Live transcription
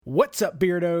What's up,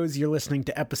 Beardos? You're listening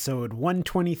to episode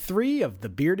 123 of The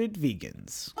Bearded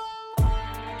Vegans.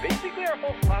 Basically, our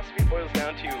whole philosophy boils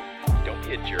down to don't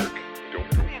be a jerk.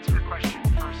 Let me answer your question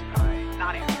first by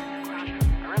not answering your question.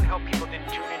 I really hope people didn't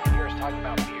tune in to hear us talk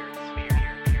about beards.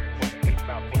 Beards.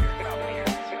 About beards.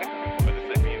 What does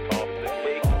that mean, Paul? The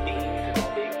big beans and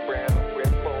a big brown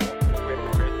red bowl. Red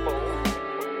bowl.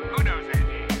 Who knows,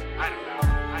 Andy? I don't know.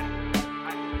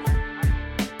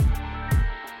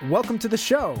 Welcome to the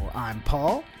show. I'm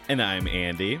Paul. And I'm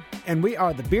Andy. And we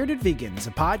are The Bearded Vegans,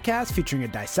 a podcast featuring a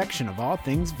dissection of all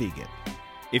things vegan.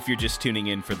 If you're just tuning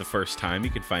in for the first time, you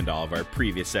can find all of our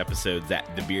previous episodes at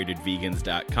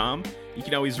thebeardedvegans.com. You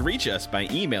can always reach us by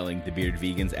emailing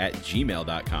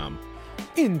thebeardedvegans@gmail.com.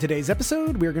 In today's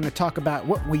episode, we're going to talk about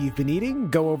what we've been eating,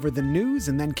 go over the news,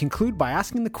 and then conclude by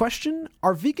asking the question,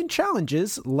 are vegan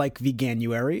challenges like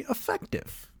Veganuary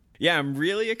effective? Yeah, I'm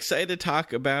really excited to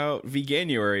talk about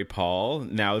Veganuary, Paul,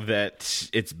 now that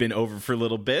it's been over for a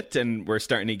little bit and we're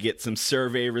starting to get some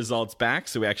survey results back,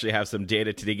 so we actually have some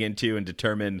data to dig into and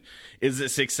determine, is it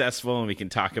successful? And we can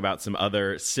talk about some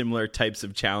other similar types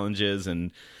of challenges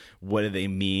and what do they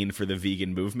mean for the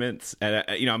vegan movements. And,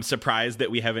 I'm surprised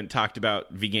that we haven't talked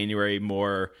about Veganuary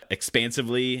more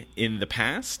expansively in the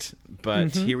past,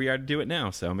 but here we are to do it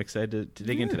now, so I'm excited to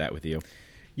dig into that with you.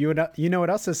 You know what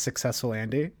else is successful,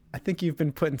 Andy? I think you've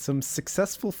been putting some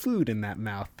successful food in that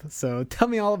mouth. So tell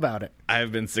me all about it.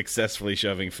 I've been successfully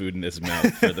shoving food in this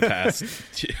mouth for the past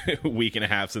week and a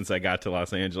half since I got to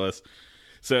Los Angeles.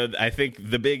 So I think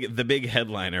the big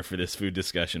headliner for this food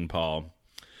discussion, Paul,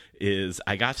 is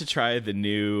I got to try the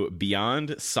new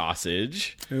Beyond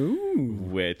sausage,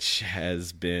 which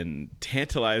has been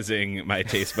tantalizing my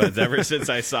taste buds ever since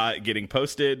I saw it getting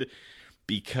posted.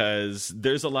 Because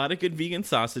there's a lot of good vegan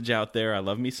sausage out there. I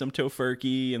love me some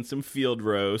tofurkey and some field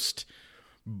roast.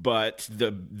 But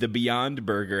the Beyond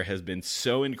Burger has been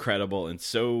so incredible and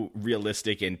so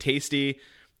realistic and tasty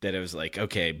that I was like,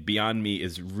 okay, Beyond Meat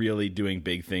is really doing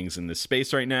big things in this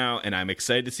space right now. And I'm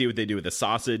excited to see what they do with the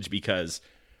sausage because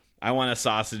I want a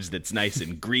sausage that's nice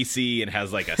and greasy and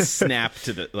has like a snap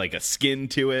to like a skin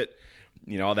to it.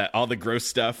 You know, all the gross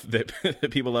stuff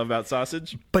that people love about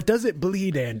sausage. But does it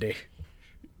bleed, Andy?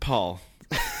 Paul,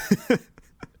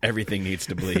 everything needs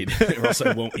to bleed, or else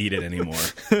I won't eat it anymore.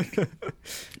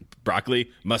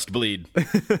 Broccoli must bleed.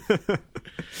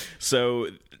 So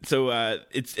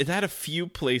it's at a few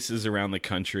places around the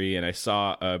country, and I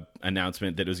saw an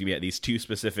announcement that it was going to be at these two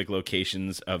specific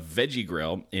locations of Veggie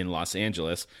Grill in Los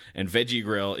Angeles. And Veggie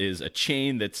Grill is a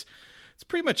chain that's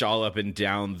pretty much all up and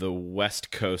down the West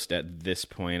Coast at this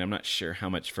point. I'm not sure how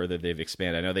much further they've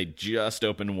expanded. I know they just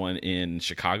opened one in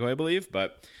Chicago, I believe,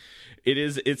 but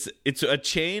it's a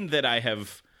chain that I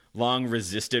have long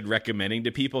resisted recommending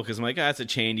to people because I'm like, it's a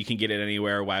chain, you can get it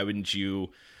anywhere. Why wouldn't you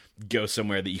go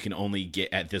somewhere that you can only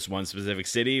get at this one specific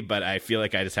city? But I feel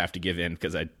like I just have to give in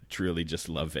because I truly just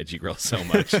love Veggie Grill so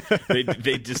much.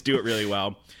 They just do it really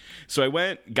well. So I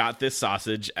went, got this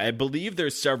sausage. I believe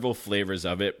there's several flavors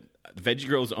of it. Veggie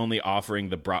Grill is only offering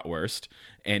the bratwurst,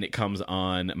 and it comes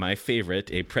on my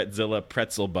favorite, a Pretzilla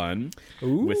pretzel bun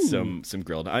with some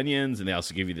grilled onions, and they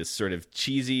also give you this sort of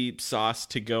cheesy sauce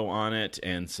to go on it,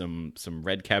 and some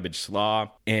red cabbage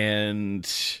slaw. And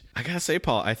I gotta say,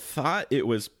 Paul, I thought it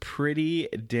was pretty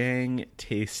dang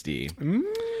tasty.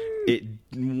 It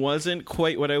wasn't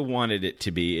quite what I wanted it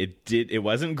to be. It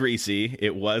wasn't greasy.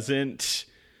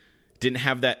 Didn't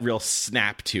have that real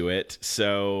snap to it,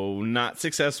 so not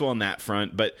successful on that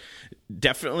front, but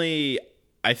definitely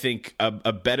I think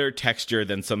a better texture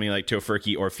than something like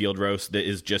tofurkey or field roast that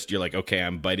is just, you're like, okay,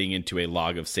 I'm biting into a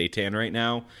log of seitan right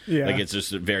now. Yeah. Like it's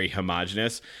just very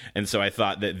homogenous. And so I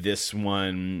thought that this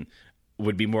one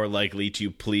would be more likely to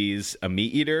please a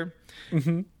meat eater.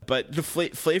 Mm-hmm. But the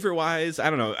flavor-wise, I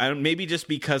don't know. Maybe just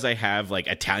because I have like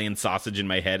Italian sausage in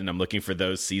my head and I'm looking for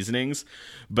those seasonings.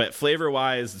 But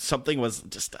flavor-wise, something was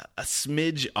just a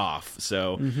smidge off.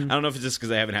 So I don't know if it's just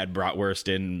because I haven't had bratwurst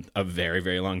in a very,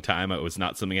 very long time. It was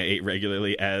not something I ate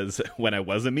regularly as when I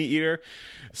was a meat eater.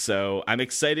 So I'm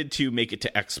excited to make it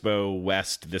to Expo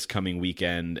West this coming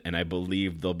weekend. And I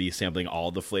believe they'll be sampling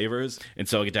all the flavors. And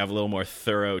so I'll get to have a little more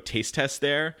thorough taste test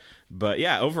there. But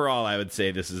yeah, overall, I would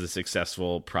say this is a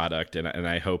successful product, and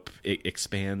I hope it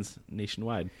expands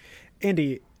nationwide.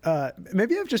 Andy,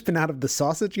 maybe I've just been out of the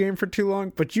sausage game for too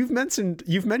long, but you've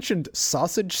mentioned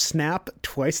sausage snap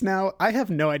twice now. I have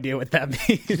no idea what that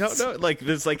means. No, like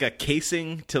there's like a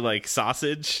casing to like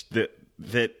sausage that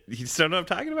you still know what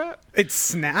I'm talking about? It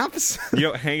snaps?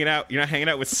 You're not hanging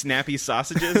out with snappy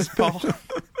sausages, Paul?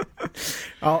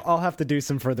 I'll have to do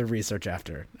some further research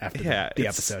after the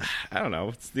episode. I don't know.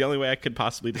 It's the only way I could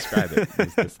possibly describe it.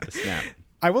 Is the snap.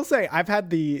 I will say I've had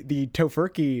the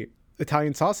tofurkey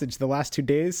Italian sausage the last 2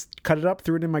 days. Cut it up,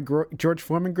 threw it in my George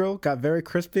Foreman grill, got very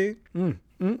crispy. But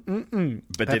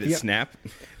did it snap?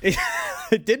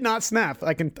 It did not snap.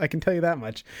 I can tell you that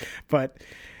much. But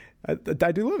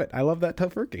I do love it. I love that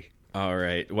tofurkey. All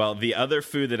right. Well, the other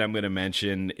food that I'm going to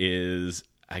mention is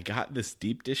I got this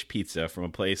deep dish pizza from a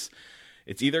place.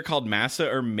 It's either called Massa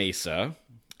or Mesa.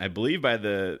 I believe by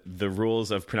the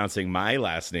rules of pronouncing my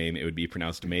last name, it would be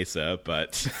pronounced Mesa,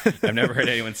 but I've never heard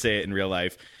anyone say it in real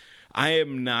life. I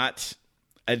am not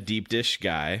a deep dish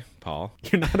guy, Paul.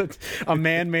 You're not a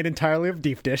man made entirely of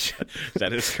deep dish.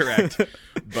 That is correct.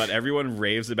 But everyone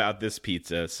raves about this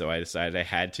pizza, so I decided I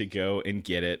had to go and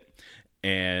get it.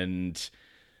 And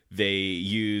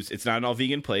it's not an all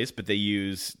vegan place, but they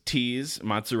use Tease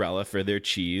mozzarella for their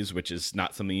cheese, which is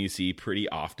not something you see pretty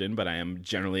often, but I am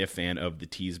generally a fan of the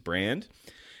Tease brand.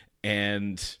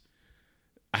 And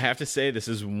I have to say, it's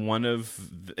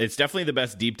definitely the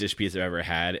best deep dish pizza I've ever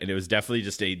had, and it was definitely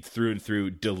just a through and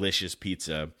through delicious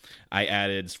pizza. I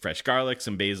added fresh garlic,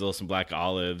 some basil, some black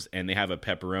olives, and they have a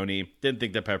pepperoni. Didn't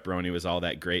think the pepperoni was all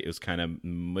that great. It was kind of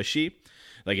mushy.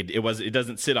 Like it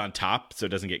doesn't sit on top, so it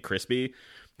doesn't get crispy.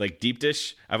 Like deep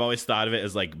dish, I've always thought of it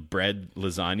as like bread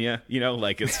lasagna,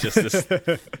 like it's just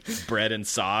this bread and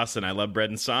sauce, and I love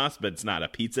bread and sauce, but it's not a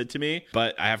pizza to me.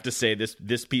 But I have to say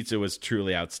this pizza was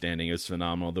truly outstanding. It was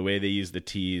phenomenal. The way they used the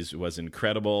teas was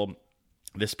incredible.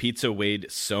 This pizza weighed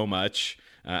so much.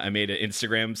 I made an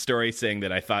Instagram story saying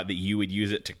that I thought that you would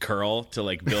use it to curl to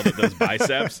like build up those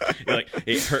biceps.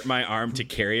 It hurt my arm to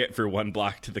carry it for 1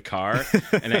 block to the car,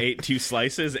 and I ate 2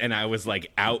 slices, and I was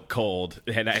like out cold,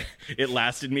 and it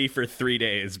lasted me for 3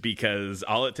 days because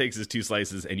all it takes is 2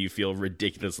 slices, and you feel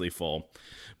ridiculously full.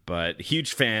 But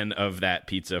huge fan of that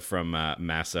pizza from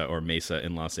Massa or Mesa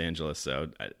in Los Angeles. So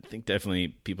I think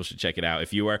definitely people should check it out.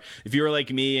 If you were like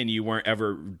me and you weren't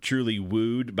ever truly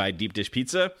wooed by deep dish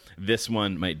pizza, this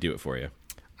one might do it for you.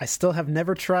 I still have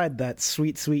never tried that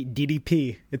sweet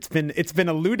DDP. It's been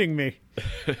eluding me.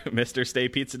 Mr. Stay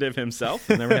Pizzative himself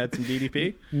never had some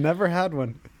DDP? Never had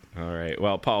one. All right.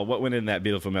 Well, Paul, what went in that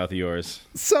beautiful mouth of yours?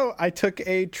 So I took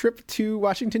a trip to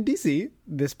Washington, D.C.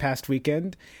 this past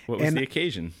weekend. What was the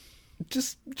occasion?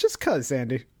 Just cuz,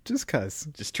 Andy. Just cuz.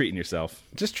 Just treating yourself.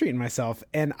 Just treating myself.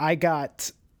 And I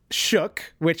got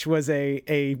Shook, which was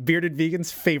a bearded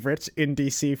vegan's favorite in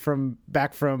D.C.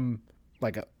 back from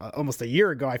like almost a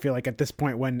year ago, I feel like, at this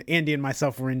point, when Andy and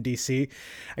myself were in D.C.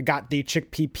 I got the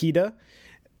chickpea pita.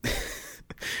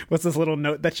 What's this little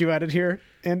note that you added here,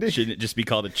 Andy? Shouldn't it just be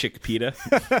called a chick pita?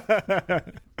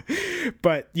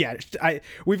 But yeah,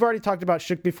 we've already talked about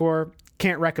Shook before.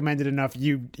 Can't recommend it enough.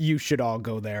 You should all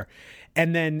go there.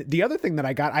 And then the other thing that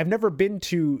I got, I've never been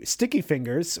to Sticky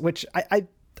Fingers, which I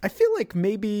feel like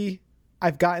maybe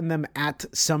I've gotten them at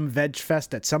some Veg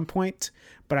Fest at some point,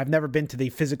 but I've never been to the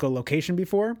physical location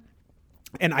before.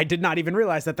 And I did not even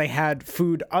realize that they had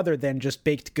food other than just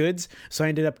baked goods. So I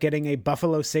ended up getting a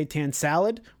buffalo seitan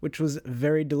salad, which was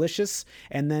very delicious,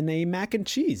 and then a mac and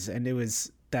cheese. And it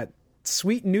was that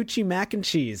sweet Nucci mac and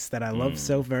cheese that I love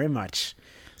so very much.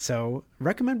 So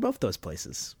recommend both those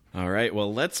places. All right.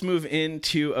 Well, let's move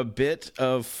into a bit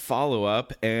of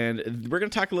follow-up, and we're going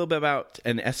to talk a little bit about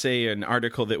an essay, an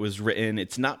article that was written.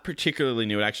 It's not particularly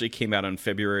new. It actually came out on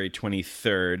February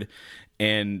 23rd,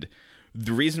 and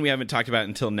the reason we haven't talked about it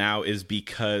until now is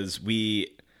because we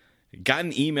got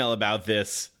an email about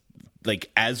this like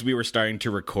as we were starting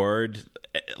to record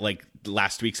like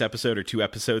last week's episode or 2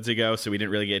 episodes ago, so we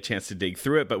didn't really get a chance to dig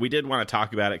through it, but we did want to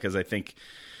talk about it because I think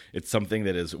it's something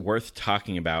that is worth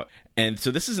talking about. And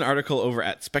so this is an article over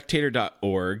at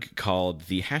spectator.org called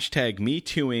The Hashtag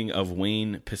MeTooing of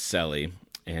Wayne Pacelle.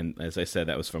 And as I said,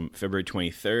 that was from February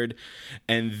 23rd.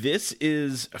 And this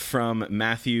is from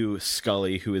Matthew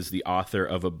Scully, who is the author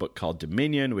of a book called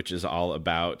Dominion, which is all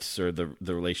about sort of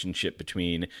the relationship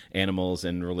between animals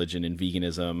and religion and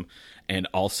veganism. And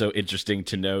also, interesting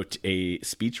to note, a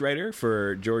speechwriter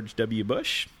for George W.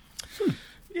 Bush.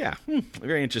 Yeah,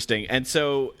 very interesting. And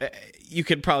so you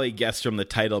could probably guess from the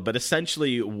title, but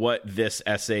essentially what this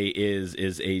essay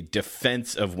is a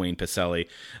defense of Wayne Pacelle.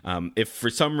 If for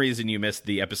some reason you missed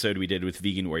the episode we did with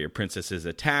Vegan Warrior Princess's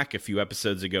Attack a few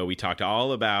episodes ago, we talked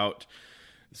all about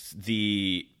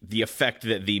the effect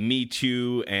that the Me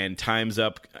Too and Time's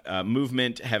Up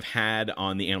movement have had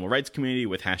on the animal rights community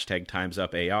with hashtag Time's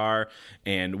Up AR.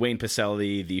 And Wayne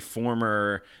Pacelle, the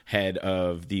former head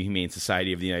of the Humane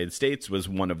Society of the United States, was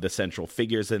one of the central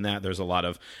figures in that. There's a lot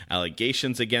of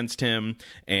allegations against him,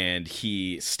 and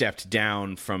he stepped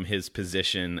down from his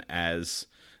position as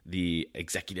the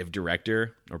executive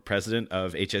director or president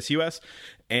of HSUS.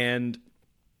 And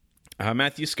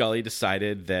Matthew Scully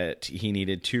decided that he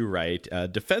needed to write a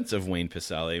defense of Wayne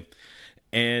Pacelle.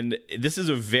 And this is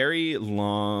a very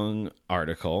long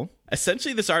article.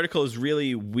 Essentially, this article is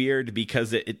really weird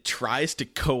because it tries to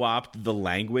co-opt the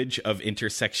language of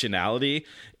intersectionality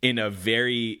in a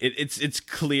very... It's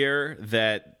clear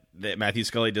that Matthew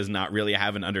Scully does not really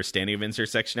have an understanding of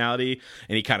intersectionality,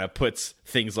 and he kind of puts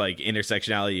things like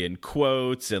intersectionality in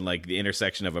quotes and like the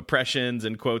intersection of oppressions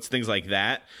in quotes, things like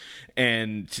that.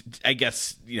 And I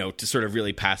guess, to sort of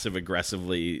really passive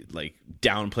aggressively like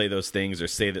downplay those things or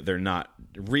say that they're not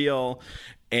real.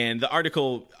 And the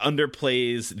article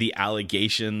underplays the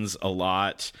allegations a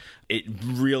lot. It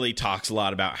really talks a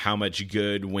lot about how much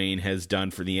good Wayne has done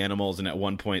for the animals. And at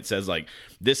one point says, like,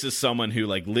 this is someone who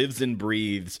like lives and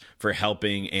breathes for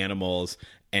helping animals.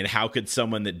 And how could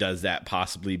someone that does that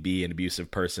possibly be an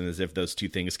abusive person, as if those two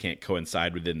things can't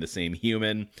coincide within the same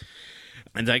human?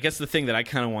 And I guess the thing that I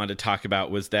kind of wanted to talk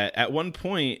about was that at one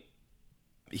point,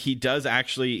 he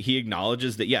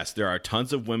acknowledges that, yes, there are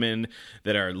tons of women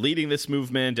that are leading this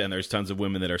movement, and there's tons of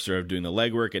women that are sort of doing the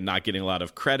legwork and not getting a lot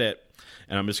of credit.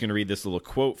 And I'm just going to read this little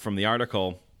quote from the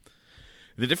article.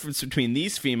 The difference between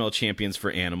these female champions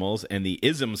for animals and the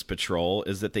Isms Patrol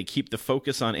is that they keep the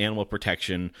focus on animal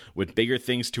protection with bigger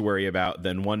things to worry about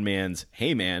than one man's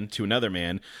 "hey man" to another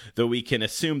man, though we can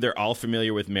assume they're all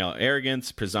familiar with male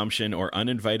arrogance, presumption, or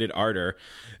uninvited ardor.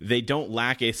 They don't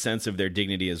lack a sense of their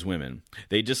dignity as women.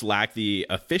 They just lack the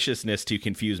officiousness to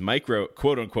confuse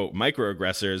quote-unquote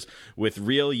microaggressors with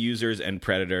real users and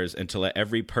predators, and to let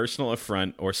every personal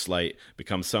affront or slight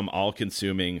become some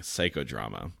all-consuming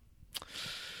psychodrama.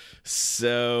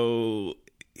 So,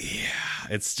 yeah,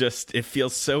 it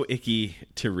feels so icky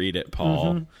to read it,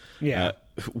 Paul. Mm-hmm. Yeah.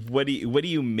 What do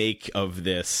you make of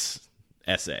this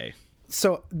essay?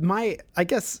 So I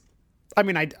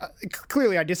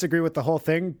clearly I disagree with the whole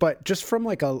thing, but just from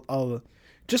like I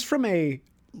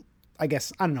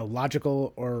guess, I don't know,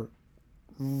 logical or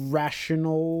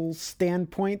rational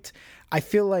standpoint, I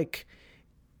feel like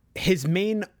his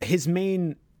main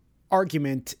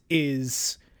argument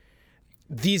is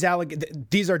these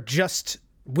are just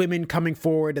women coming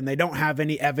forward and they don't have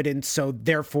any evidence, so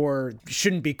therefore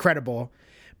shouldn't be credible.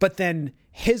 But then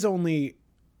his only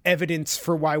evidence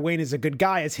for why Wayne is a good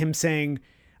guy is him saying,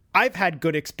 I've had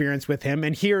good experience with him,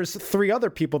 and here's 3 other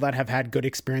people that have had good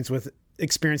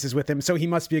experiences with him, so he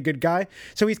must be a good guy.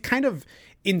 So he's kind of,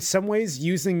 in some ways,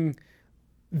 using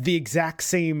the exact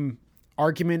same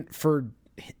argument for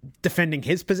defending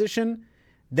his position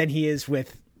than he is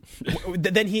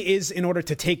in order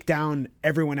to take down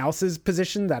everyone else's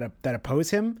position that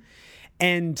oppose him.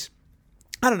 And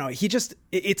I don't know,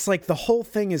 it's like the whole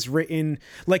thing is written,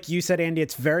 like you said, Andy,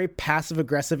 it's very passive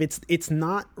aggressive. It's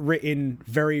not written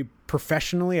very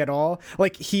professionally at all.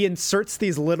 Like, he inserts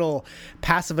these little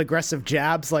passive aggressive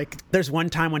jabs. Like, there's one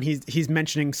time when he's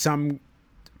mentioning some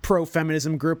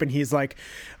pro-feminism group, and he's like,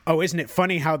 oh, isn't it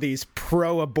funny how these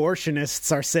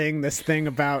pro-abortionists are saying this thing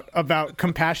about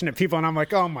compassionate people? And I'm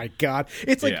like, oh my God.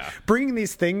 It's like bringing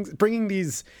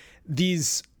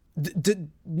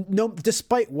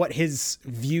despite what his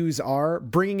views are,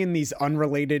 bringing in these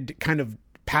unrelated kind of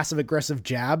passive aggressive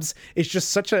jabs is just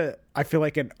such I feel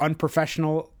like an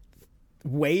unprofessional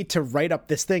way to write up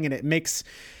this thing. And it makes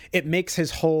his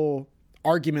whole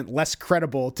argument less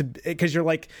credible, because you're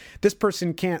like, this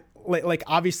person can't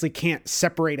obviously can't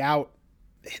separate out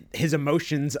his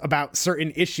emotions about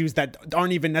certain issues that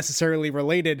aren't even necessarily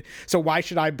related. So why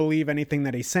should I believe anything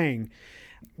that he's saying?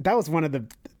 That was one of the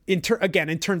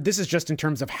this is just in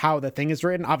terms of how the thing is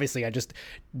written. Obviously, I just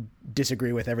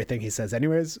disagree with everything he says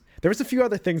anyways. There was a few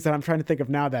other things that I'm trying to think of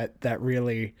now that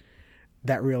really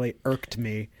irked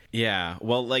me. Yeah,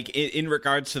 well, like in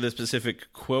regards to the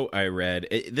specific quote I read,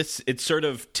 it sort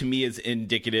of, to me, is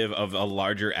indicative of a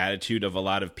larger attitude of a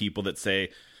lot of people that say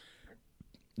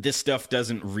this stuff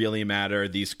doesn't really matter.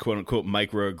 These quote-unquote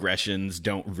microaggressions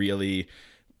don't really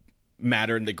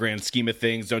matter in the grand scheme of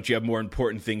things. Don't you have more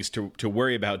important things to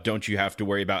worry about? Don't you have to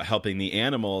worry about helping the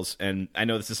animals? And I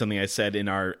know this is something I said in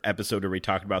our episode where we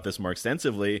talked about this more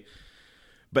extensively,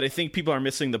 but I think people are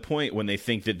missing the point when they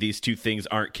think that these two things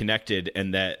aren't connected,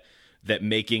 and that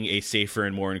making a safer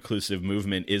and more inclusive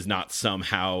movement is not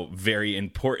somehow very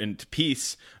important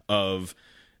piece of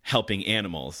helping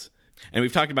animals. And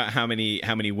we've talked about how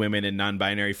many women and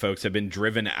non-binary folks have been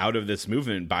driven out of this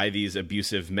movement by these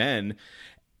abusive men,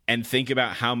 and think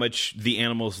about how much the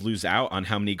animals lose out on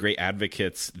how many great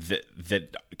advocates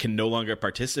that can no longer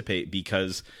participate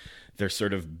because they're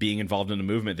sort of being involved in a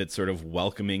movement that's sort of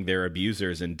welcoming their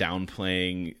abusers and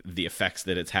downplaying the effects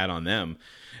that it's had on them.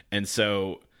 And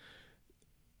so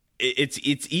it's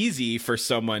easy for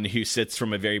someone who sits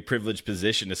from a very privileged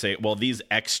position to say, well, these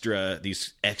extra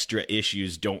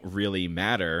issues don't really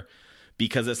matter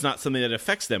because it's not something that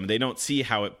affects them. They don't see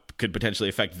how it could potentially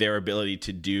affect their ability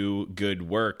to do good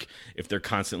work if they're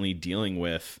constantly dealing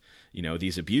with,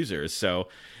 these abusers. So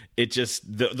it just,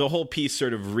 the whole piece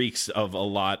sort of reeks of a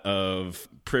lot of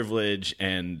privilege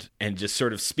and just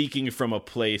sort of speaking from a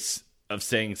place of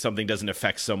saying something doesn't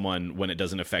affect someone when it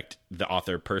doesn't affect the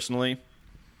author personally.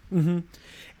 Mm-hmm.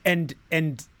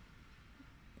 And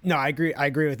no, I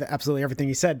agree with absolutely everything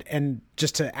he said. And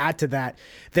just to add to that,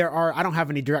 I don't have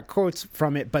any direct quotes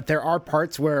from it, but there are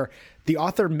parts where the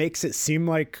author makes it seem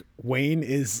like Wayne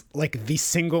is like the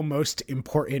single most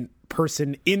important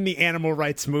person in the animal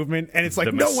rights movement, and it's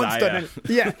like no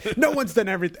one's done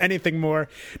anything more,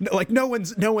 like no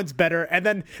one's better. And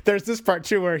then there's this part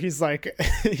too where he's like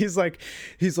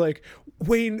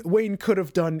Wayne could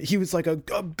have done, he was like a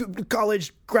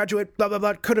college graduate, blah blah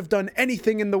blah, could have done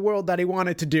anything in the world that he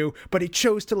wanted to do, but he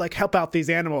chose to like help out these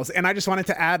animals. And I wanted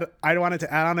to add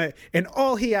on it, and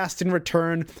all he asked in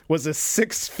return was a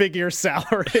 6-figure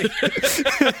salary.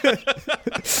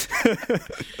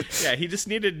 Yeah, he just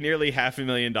needed nearly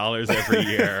 $500,000 every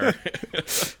year.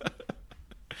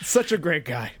 Such a great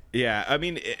guy. Yeah, I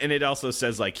mean, and it also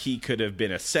says like he could have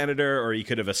been a senator or he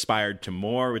could have aspired to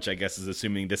more, which I guess is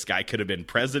assuming this guy could have been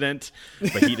president,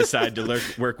 but he decided to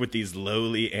work with these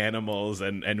lowly animals,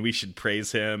 and we should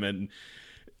praise him. And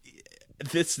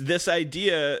this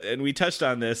idea, and we touched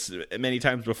on this many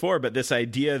times before, but this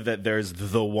idea that there's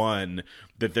the one,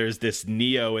 that there's this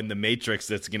Neo in the Matrix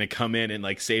that's going to come in and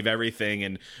like save everything,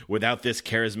 and without this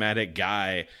charismatic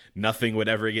guy, nothing would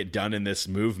ever get done in this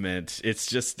movement.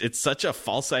 It's such a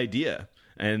false idea.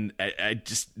 And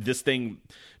this thing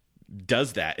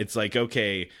does that. It's like,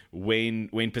 okay, Wayne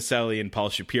Pacelli and Paul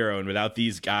Shapiro, and without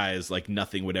these guys, like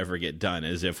nothing would ever get done,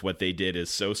 as if what they did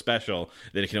is so special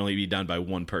that it can only be done by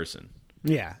one person.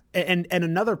 Yeah. And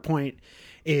another point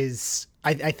is,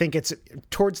 I think it's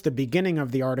towards the beginning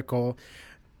of the article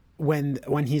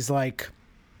when he's like,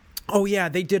 oh yeah,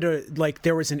 they did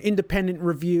there was an independent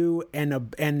review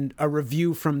and a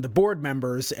review from the board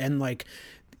members, and like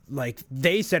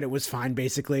they said it was fine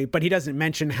basically, but he doesn't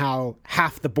mention how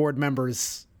half the board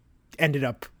members ended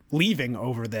up leaving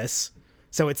over this.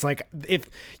 So it's like, if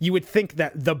you would think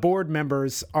that the board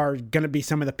members are going to be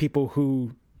some of the people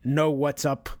who know what's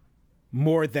up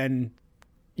more than,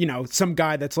 some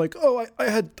guy that's like, oh, I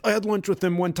had lunch with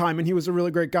him one time and he was a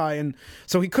really great guy, and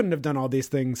so he couldn't have done all these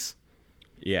things.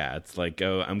 Yeah, it's like,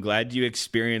 oh, I'm glad you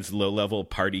experienced low-level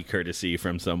party courtesy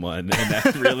from someone, and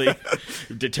that really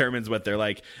determines what they're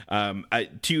like.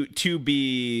 To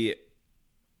be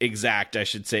exact, I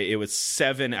should say it was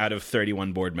 7 out of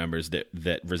 31 board members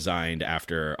that resigned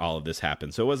after all of this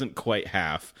happened. So it wasn't quite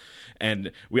half.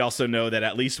 And we also know that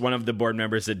at least one of the board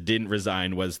members that didn't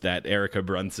resign was that Erica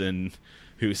Brunson,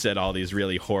 who said all these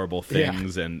really horrible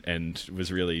things and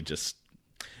was really just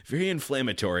very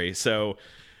inflammatory. So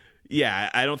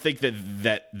yeah, I don't think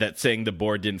that saying the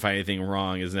board didn't find anything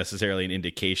wrong is necessarily an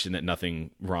indication that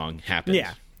nothing wrong happened.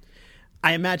 Yeah.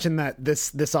 I imagine that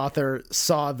this author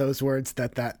saw those words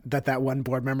that one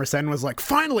board member said and was like,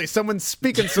 finally, someone's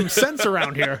speaking some sense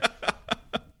around here.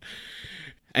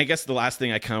 I guess the last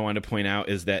thing I kind of want to point out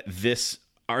is that this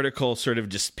article sort of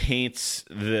just paints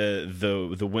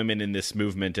the women in this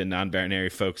movement and non-binary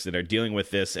folks that are dealing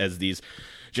with this as these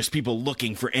just people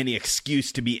looking for any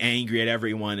excuse to be angry at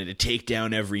everyone and to take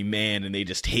down every man, and they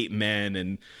just hate men,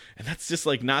 and that's just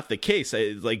like not the case.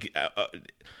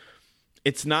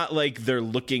 It's not like they're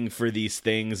looking for these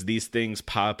things. These things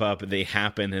pop up, they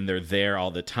happen, and they're there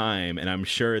all the time. And I'm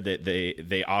sure that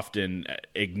they often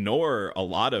ignore a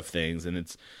lot of things, and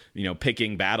it's,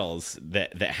 picking battles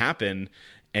that happen,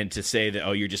 and to say that,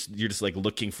 oh, you're just like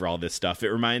looking for all this stuff. It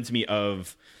reminds me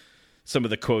of some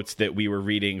of the quotes that we were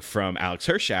reading from Alex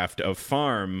Hershaft of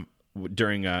Farm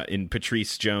during in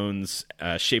Patrice Jones'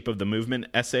 Shape of the Movement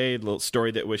essay, the little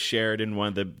story that was shared in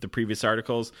one of the previous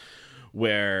articles,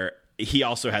 where he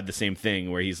also had the same thing,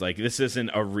 where he's like, this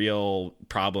isn't a real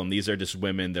problem. These are just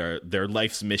women. Their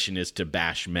life's mission is to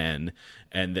bash men,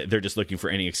 and they're just looking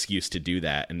for any excuse to do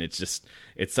that. And it's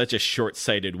such a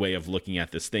short-sighted way of looking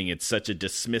at this thing. It's such a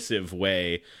dismissive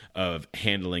way of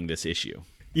handling this issue.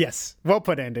 Yes. Well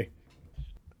put, Andy.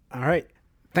 All right.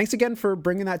 Thanks again for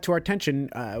bringing that to our attention.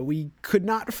 We could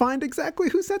not find exactly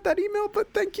who sent that email,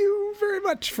 but thank you very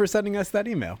much for sending us that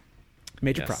email.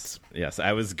 Major props. Yes,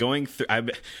 I was going through.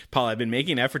 Paul, I've been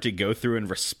making an effort to go through and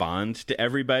respond to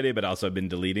everybody, but also I've been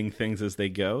deleting things as they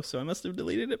go. So I must have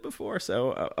deleted it before.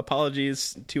 So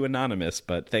apologies to Anonymous,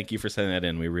 but thank you for sending that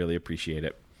in. We really appreciate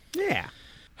it. Yeah.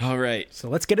 All right. So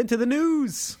let's get into the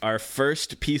news. Our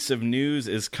first piece of news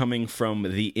is coming from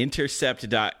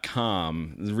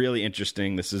theintercept.com. It's really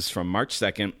interesting. This is from March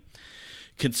 2nd.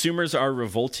 Consumers are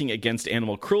revolting against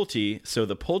animal cruelty, so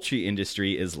the poultry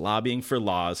industry is lobbying for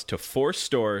laws to force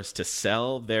stores to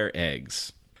sell their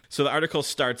eggs. So the article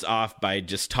starts off by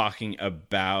just talking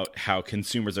about how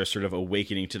consumers are sort of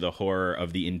awakening to the horror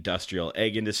of the industrial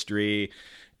egg industry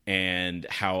and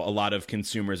how a lot of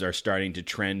consumers are starting to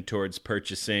trend towards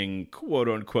purchasing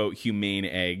quote-unquote humane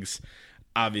eggs.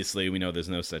 Obviously, we know there's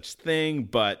no such thing,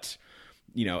 but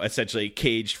essentially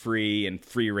cage-free and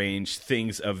free-range,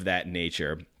 things of that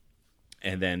nature.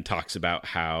 And then talks about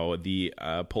how the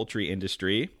poultry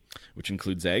industry, which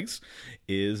includes eggs,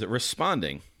 is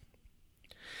responding.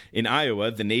 In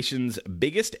Iowa, the nation's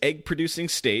biggest egg-producing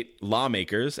state,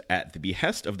 lawmakers, at the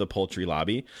behest of the poultry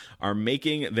lobby, are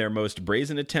making their most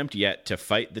brazen attempt yet to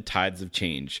fight the tides of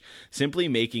change, simply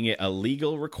making it a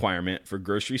legal requirement for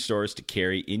grocery stores to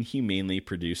carry inhumanely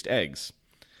produced eggs.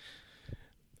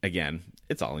 Again,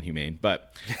 it's all inhumane,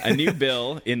 but a new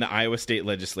bill in the Iowa State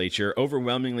Legislature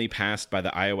overwhelmingly passed by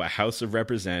the Iowa House of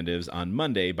Representatives on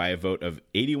Monday by a vote of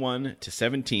 81 to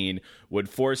 17 would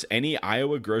force any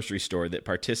Iowa grocery store that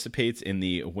participates in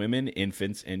the Women,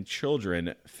 Infants, and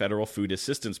Children Federal Food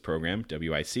Assistance Program,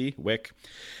 WIC,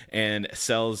 and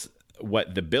sells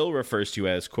what the bill refers to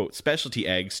as, quote, specialty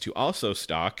eggs to also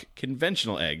stock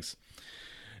conventional eggs.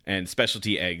 And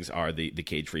specialty eggs are the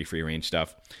cage-free, free-range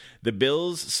stuff. The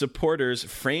bill's supporters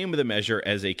frame the measure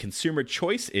as a consumer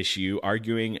choice issue,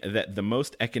 arguing that the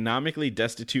most economically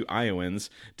destitute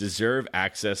Iowans deserve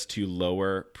access to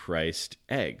lower-priced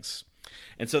eggs.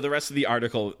 And so the rest of the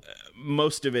article,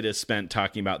 most of it is spent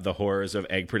talking about the horrors of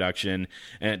egg production,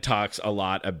 and it talks a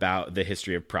lot about the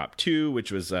history of Prop 2,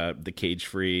 which was the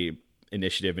cage-free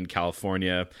initiative in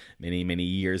California many, many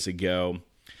years ago.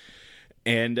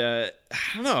 And I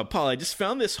don't know, Paul, I just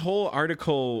found this whole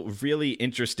article really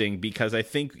interesting because I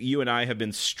think you and I have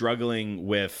been struggling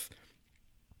with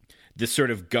this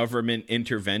sort of government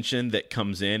intervention that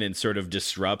comes in and sort of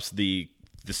disrupts the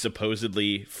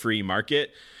supposedly free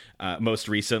market. Most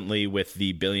recently with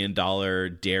the $1 billion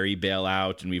dairy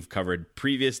bailout, and we've covered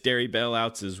previous dairy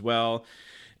bailouts as well.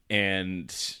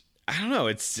 And I don't know,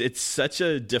 it's such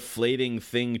a deflating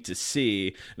thing to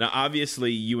see. Now,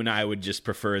 obviously, you and I would just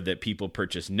prefer that people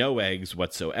purchase no eggs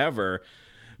whatsoever.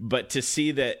 But to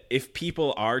see that if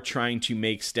people are trying to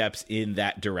make steps in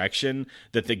that direction,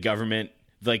 that the government,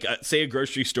 like say a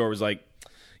grocery store was like,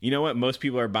 you know what, most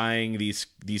people are buying these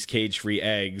cage-free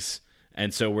eggs,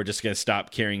 and so we're just going to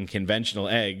stop carrying conventional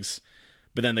eggs.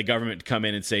 But then the government come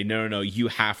in and say, no, you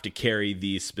have to carry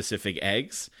these specific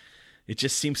eggs. It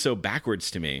just seems so backwards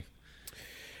to me.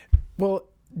 Well,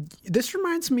 this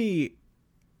reminds me,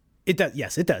 it does.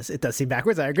 Yes, it does. It does seem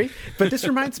backwards. I agree. But this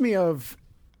reminds me of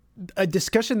a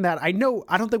discussion that I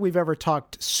don't think we've ever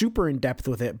talked super in depth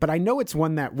with it, but I know it's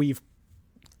one that we've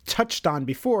touched on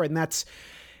before. And that's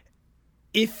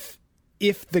if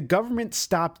the government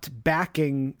stopped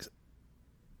backing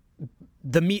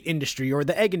the meat industry or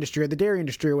the egg industry or the dairy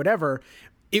industry or whatever,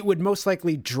 it would most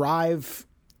likely drive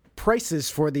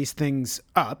prices for these things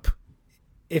up.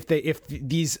 If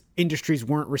these industries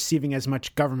weren't receiving as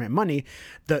much government money,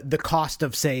 the cost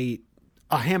of, say,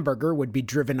 a hamburger would be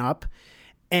driven up,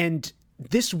 and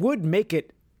this would make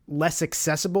it less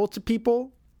accessible to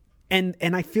people. And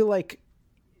I feel like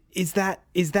is that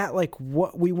like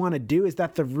what we want to do? Is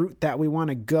that the route that we want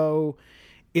to go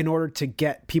in order to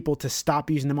get people to stop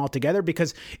using them altogether?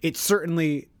 Because it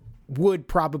certainly would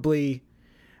probably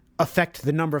affect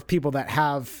the number of people that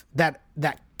have that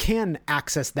can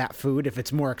access that food if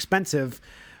it's more expensive.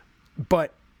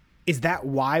 But is that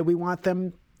why we want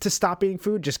them to stop eating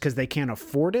food, just because they can't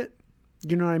afford it?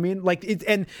 You know what I mean? Like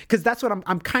and because that's what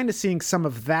I'm kind of seeing some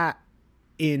of that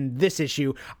in this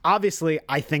issue. Obviously,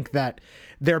 I think that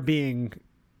they're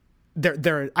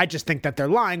I just think that they're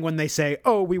lying when they say,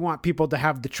 "Oh, we want people to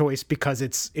have the choice because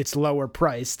it's lower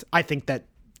priced." I think that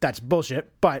that's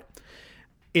bullshit, but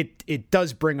it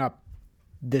does bring up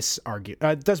this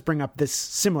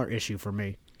similar issue for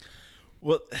me.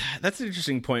 Well, that's an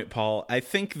interesting point, Paul. I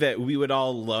think that we would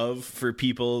all love for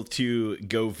people to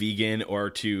go vegan or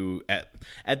to,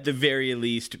 at the very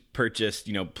least, purchase,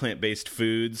 plant-based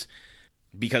foods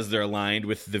because they're aligned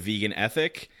with the vegan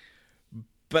ethic.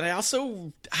 But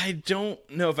I don't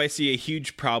know if I see a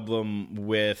huge problem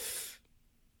with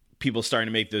people starting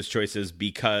to make those choices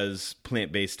because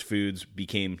plant-based foods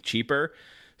became cheaper.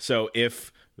 So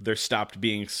if there stopped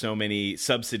being so many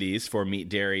subsidies for meat,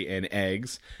 dairy, and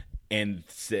eggs, and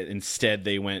instead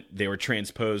they were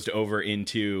transposed over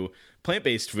into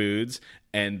plant-based foods,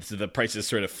 and so the prices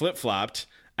sort of flip-flopped,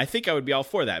 I think I would be all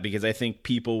for that, because I think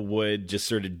people would just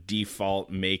sort of default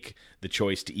make the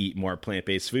choice to eat more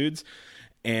plant-based foods.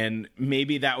 And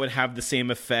maybe that would have the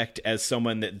same effect as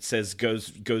someone that says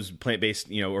goes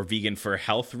plant-based, or vegan for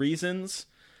health reasons,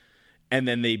 and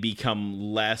then they become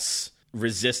less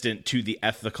resistant to the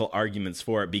ethical arguments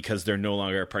for it because they're no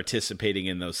longer participating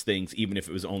in those things, even if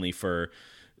it was only for,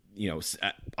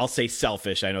 I'll say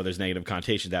selfish. I know there's negative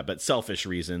connotation to that, but selfish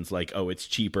reasons like, oh, it's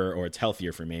cheaper or it's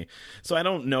healthier for me. So I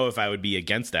don't know if I would be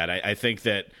against that. I think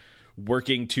that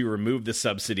working to remove the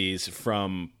subsidies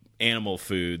from animal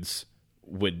foods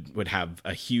would have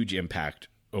a huge impact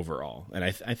overall. And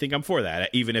I think I'm for that,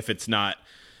 even if it's not,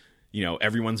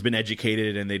 everyone's been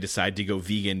educated and they decide to go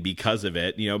vegan because of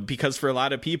it, because for a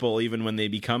lot of people, even when they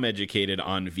become educated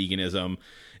on veganism,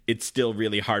 it's still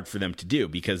really hard for them to do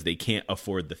because they can't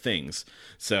afford the things.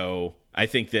 So I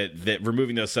think that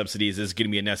removing those subsidies is going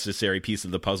to be a necessary piece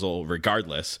of the puzzle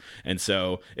regardless. And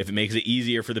so if it makes it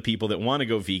easier for the people that want to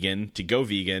go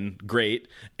vegan, great.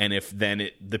 And if then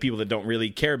the people that don't really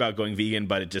care about going vegan,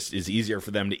 but it just is easier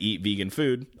for them to eat vegan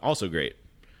food, also great.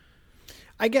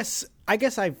 I guess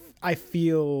I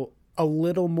feel a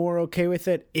little more okay with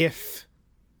it if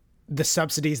the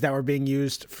subsidies that were being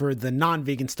used for the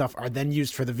non-vegan stuff are then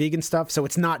used for the vegan stuff. So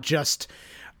it's not just,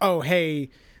 oh, hey,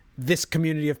 this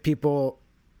community of people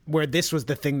where this was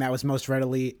the thing that was most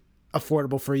readily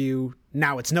affordable for you,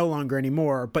 now it's no longer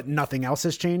anymore, but nothing else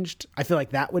has changed. I feel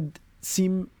like that would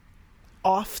seem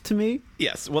off to me.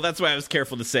 Yes. Well, that's why I was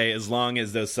careful to say as long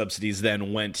as those subsidies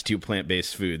then went to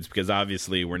plant-based foods, because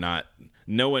obviously there's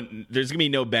going to be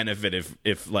no benefit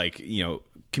if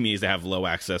communities that have low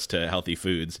access to healthy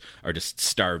foods are just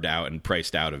starved out and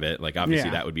priced out of it. Like, obviously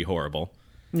that would be horrible.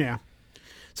 Yeah.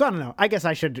 So I don't know. I guess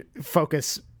I should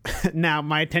focus now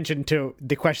my attention to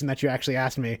the question that you actually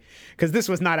asked me, because this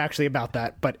was not actually about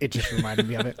that, but it just reminded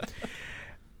me of it.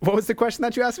 What was the question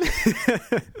that you asked me?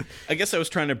 I guess I was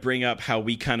trying to bring up how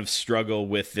we kind of struggle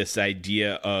with this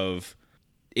idea of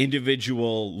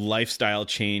individual lifestyle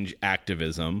change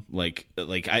activism. Like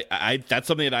I that's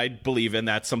something that I believe in.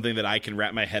 That's something that I can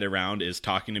wrap my head around, is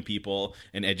talking to people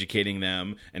and educating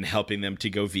them and helping them to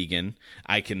go vegan.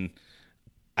 I can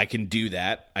do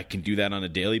that. I can do that on a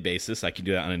daily basis. I can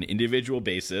do that on an individual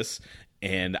basis,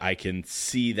 and I can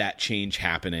see that change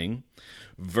happening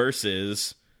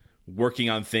versus working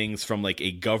on things from like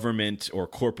a government or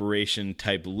corporation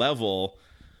type level,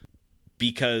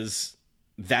 because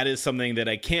that is something that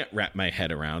I can't wrap my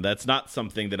head around. That's not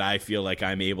something that I feel like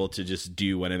I'm able to just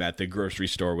do when I'm at the grocery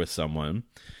store with someone.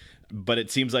 But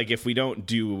it seems like if we don't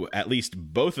do at least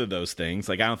both of those things,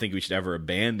 like I don't think we should ever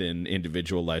abandon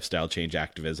individual lifestyle change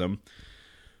activism.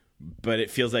 But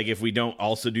it feels like if we don't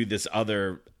also do this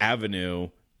other avenue,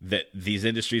 that these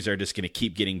industries are just going to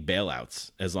keep getting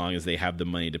bailouts as long as they have the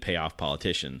money to pay off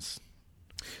politicians.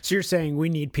 So you're saying we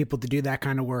need people to do that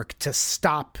kind of work to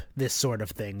stop this sort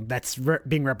of thing that's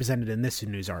being represented in this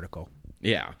news article.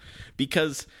 Yeah,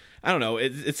 because I don't know,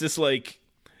 it's just like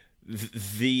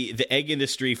the egg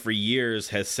industry for years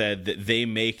has said that they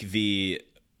make the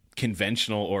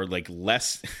conventional or like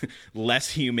less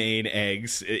humane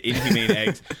eggs, inhumane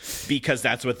eggs, because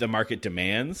that's what the market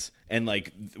demands. And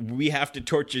like, we have to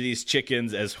torture these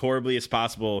chickens as horribly as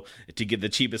possible to get the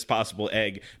cheapest possible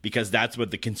egg, because that's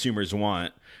what the consumers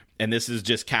want. And this is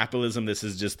just capitalism. This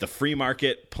is just the free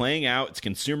market playing out. It's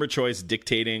consumer choice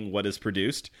dictating what is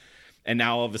produced. And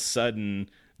now all of a sudden,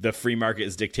 the free market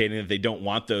is dictating that they don't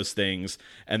want those things,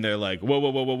 and they're like,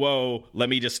 whoa, let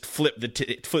me just flip the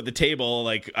table.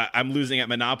 Like, I'm losing at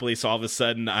Monopoly, so all of a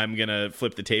sudden I'm gonna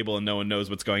flip the table and no one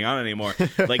knows what's going on anymore.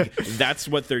 Like, that's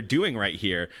what they're doing right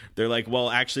here. They're like,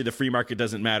 well, actually the free market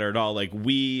doesn't matter at all. Like,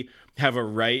 we have a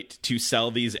right to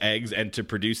sell these eggs and to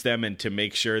produce them and to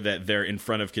make sure that they're in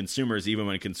front of consumers, even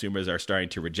when consumers are starting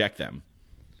to reject them.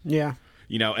 Yeah.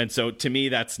 And so to me,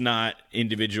 that's not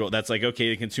individual. That's like,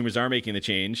 okay, the consumers are making the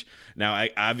change. Now,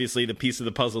 obviously, the piece of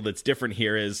the puzzle that's different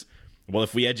here is, well,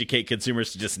 if we educate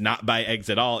consumers to just not buy eggs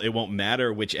at all, it won't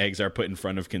matter which eggs are put in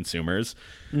front of consumers.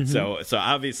 Mm-hmm. So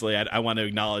obviously, I want to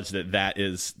acknowledge that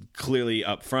is clearly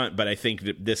up front. But I think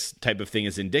that this type of thing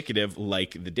is indicative,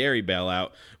 like the dairy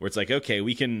bailout, where it's like, okay,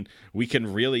 we can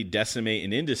really decimate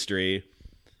an industry,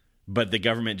 but the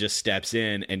government just steps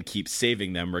in and keeps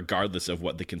saving them regardless of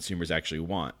what the consumers actually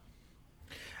want.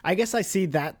 I guess I see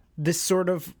that this sort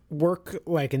of work,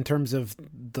 like in terms of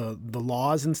the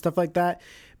laws and stuff like that,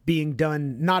 being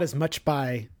done not as much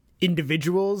by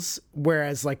individuals,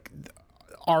 whereas like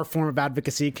our form of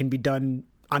advocacy can be done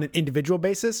on an individual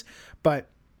basis, but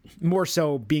more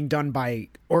so being done by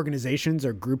organizations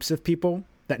or groups of people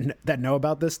that know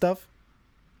about this stuff.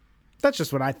 That's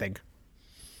just what I think.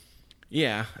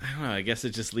 Yeah, I don't know. I guess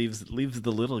it just leaves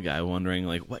the little guy wondering,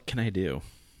 like, what can I do?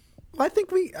 I think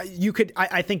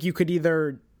I think you could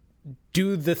either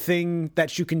do the thing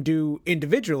that you can do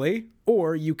individually,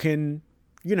 or you can,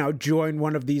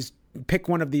 join pick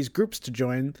one of these groups to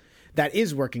join that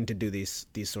is working to do these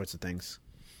sorts of things.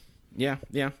 Yeah.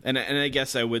 And I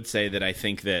guess I would say that I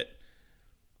think that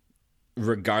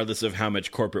regardless of how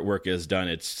much corporate work is done,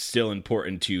 it's still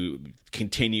important to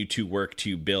continue to work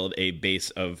to build a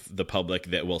base of the public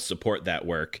that will support that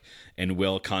work and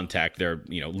will contact their,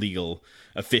 legal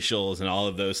officials and all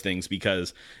of those things,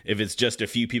 because if it's just a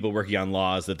few people working on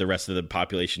laws that the rest of the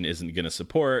population isn't going to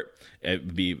support, it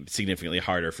would be significantly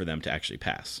harder for them to actually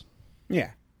pass.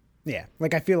 Yeah. Yeah.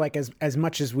 Like, I feel like as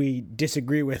much as we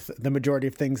disagree with the majority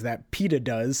of things that PETA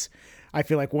does, I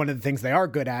feel like one of the things they are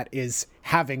good at is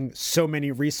having so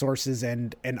many resources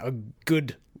and a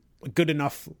good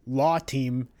enough law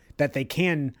team that they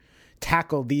can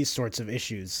tackle these sorts of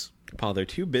issues. Paul, they're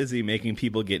too busy making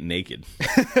people get naked.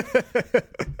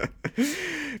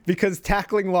 Because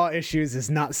tackling law issues is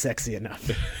not sexy enough.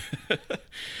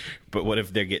 But what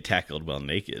if they get tackled while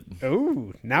naked?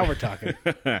 Ooh, now we're talking.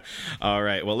 All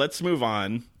right, well, let's move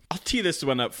on. I'll tee this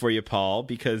one up for you, Paul,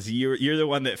 because you're the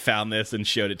one that found this and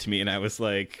showed it to me, and I was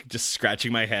like just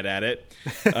scratching my head at it.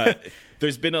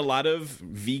 There's been a lot of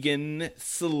vegan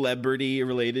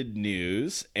celebrity-related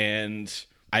news, and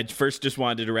I first just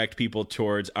wanted to direct people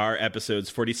towards our episodes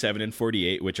 47 and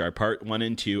 48, which are part 1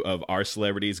 and 2 of Are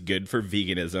Celebrities Good for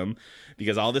Veganism?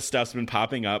 Because all this stuff's been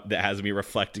popping up that has me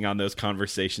reflecting on those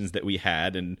conversations that we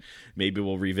had, and maybe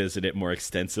we'll revisit it more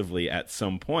extensively at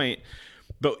some point.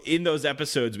 But in those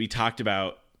episodes, we talked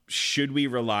about, should we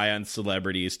rely on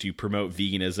celebrities to promote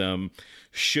veganism?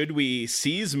 Should we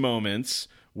seize moments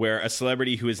where a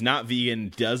celebrity who is not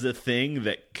vegan does a thing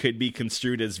that could be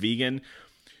construed as vegan?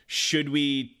 Should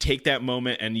we take that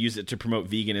moment and use it to promote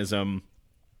veganism,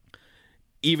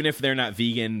 even if they're not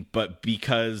vegan, but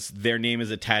because their name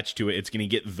is attached to it, it's going to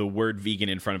get the word vegan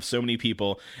in front of so many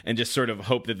people, and just sort of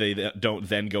hope that they don't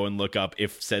then go and look up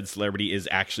if said celebrity is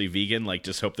actually vegan? Like,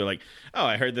 just hope they're like, oh,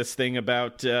 I heard this thing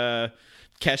about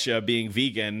Kesha being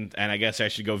vegan, and I guess I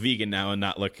should go vegan now and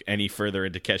not look any further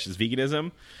into Kesha's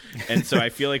veganism. And so I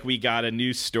feel like we got a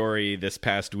new story this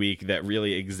past week that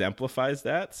really exemplifies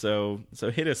that. So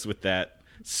hit us with that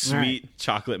sweet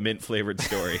chocolate mint flavored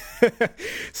story.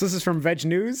 So this is from Veg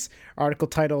News, article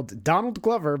titled "Donald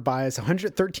Glover buys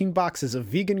 113 boxes of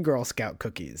vegan Girl Scout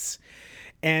cookies."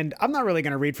 And I'm not really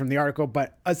going to read from the article,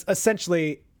 but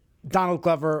essentially Donald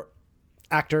Glover,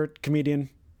 actor,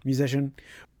 comedian, musician.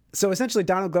 So essentially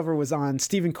Donald Glover was on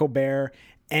Stephen Colbert,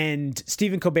 and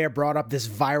Stephen Colbert brought up this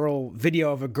viral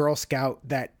video of a Girl Scout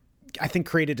that I think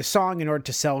created a song in order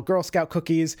to sell Girl Scout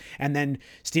cookies. And then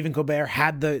Stephen Colbert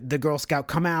had the Girl Scout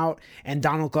come out, and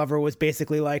Donald Glover was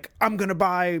basically like, I'm going to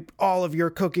buy all of your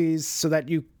cookies so that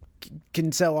you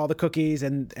can sell all the cookies.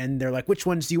 And they're like, which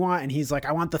ones do you want? And he's like,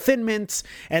 I want the Thin Mints.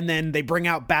 And then they bring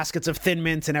out baskets of Thin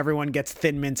Mints, and everyone gets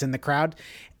Thin Mints in the crowd.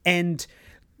 And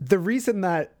the reason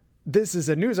that this is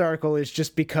a news article is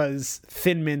just because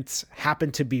Thin Mints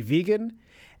happen to be vegan.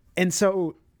 And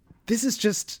so this is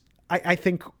just, I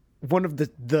think, one of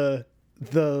the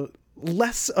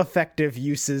less effective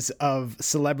uses of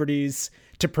celebrities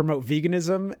to promote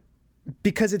veganism,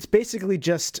 because it's basically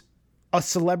just a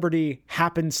celebrity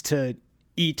happens to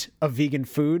eat a vegan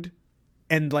food,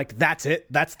 and like, that's it.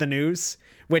 That's the news,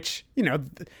 which,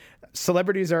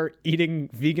 celebrities are eating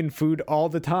vegan food all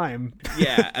the time.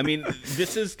 Yeah, I mean,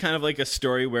 this is kind of like a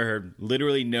story where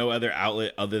literally no other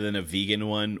outlet other than a vegan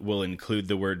one will include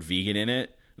the word vegan in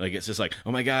it. Like, it's just like,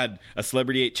 oh my God, a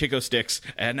celebrity ate Chico sticks,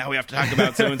 and now we have to talk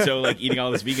about so-and-so, like, eating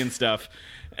all this vegan stuff.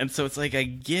 And so it's like, I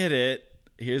get it.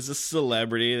 Here's a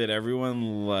celebrity that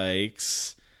everyone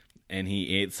likes, and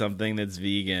he ate something that's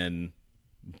vegan.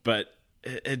 But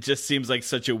it just seems like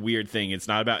such a weird thing. It's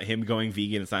not about him going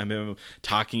vegan. It's not him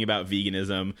talking about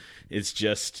veganism. It's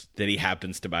just that he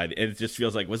happens to buy it. It just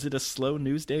feels like, was it a slow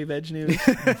news day, Veg News?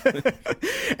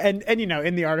 and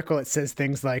in the article it says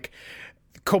things like,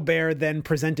 Colbert then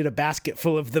presented a basket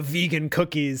full of the vegan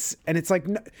cookies, and it's like,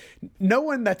 no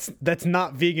one that's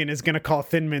not vegan is going to call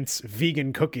Thin Mints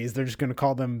vegan cookies. They're just going to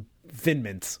call them Thin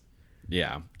Mints.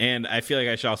 Yeah, and I feel like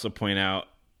I should also point out,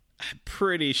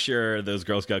 pretty sure those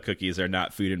Girl Scout cookies are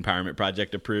not Food Empowerment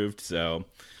Project approved, so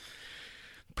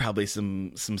probably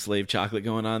some slave chocolate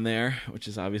going on there, which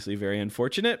is obviously very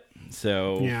unfortunate.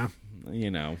 So Yeah. I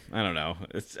don't know.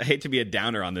 I hate to be a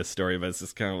downer on this story, but it's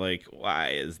just kind of like, why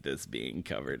is this being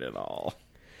covered at all?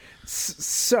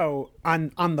 So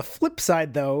on the flip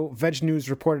side, though, Veg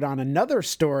News reported on another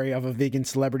story of a vegan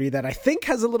celebrity that I think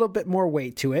has a little bit more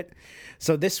weight to it.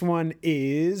 So this one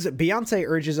is Beyonce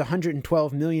urges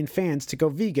 112 million fans to go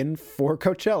vegan for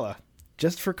Coachella,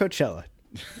 just for Coachella.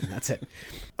 And that's it.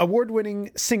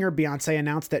 Award-winning singer Beyonce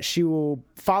announced that she will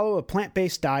follow a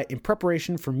plant-based diet in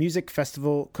preparation for music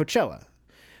festival Coachella.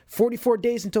 44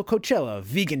 days until Coachella,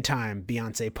 vegan time,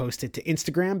 Beyonce posted to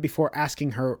Instagram before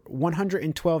asking her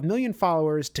 112 million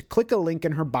followers to click a link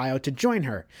in her bio to join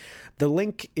her. The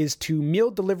link is to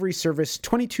meal delivery service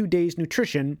 22 Days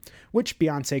Nutrition, which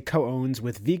Beyonce co-owns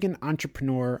with vegan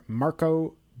entrepreneur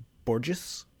Marco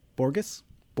Borges. Gorgeous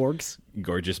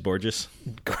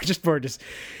Borges.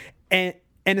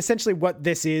 And essentially what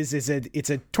this is it's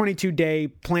a 22-day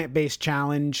plant-based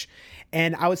challenge.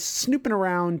 And I was snooping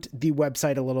around the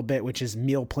website a little bit, which is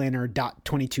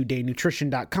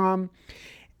mealplanner.22daynutrition.com,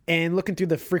 and looking through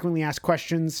the frequently asked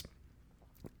questions.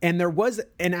 And there was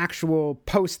an actual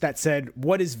post that said,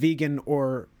 what is a vegan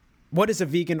or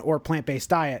plant-based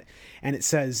diet? And it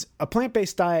says, a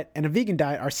plant-based diet and a vegan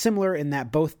diet are similar in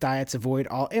that both diets avoid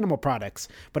all animal products.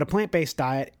 But a plant-based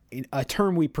diet, a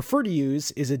term we prefer to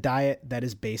use, is a diet that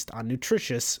is based on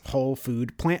nutritious, whole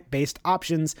food, plant-based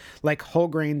options like whole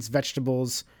grains,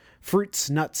 vegetables, fruits,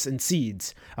 nuts, and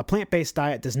seeds. A plant-based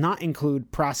diet does not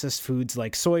include processed foods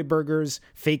like soy burgers,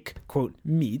 fake, quote,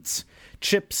 meats,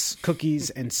 chips,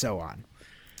 cookies, and so on.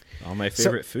 All my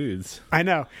favorite foods. I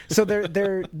know. So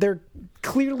they're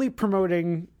clearly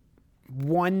promoting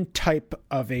one type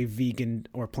of a vegan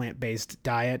or plant-based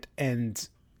diet, and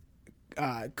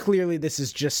clearly this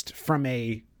is just from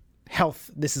a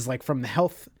health. This is like from the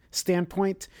health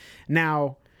standpoint.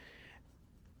 Now,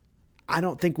 I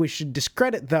don't think we should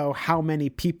discredit, though, how many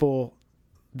people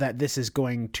that this is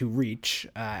going to reach.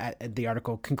 The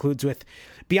article concludes with,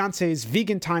 Beyonce's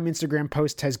Vegan Time Instagram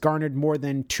post has garnered more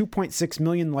than 2.6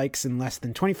 million likes in less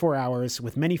than 24 hours,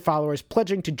 with many followers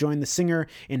pledging to join the singer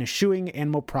in eschewing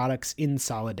animal products in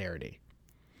solidarity.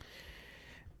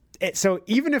 So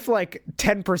even if like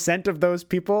 10% of those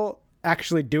people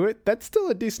actually do it, that's still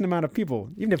a decent amount of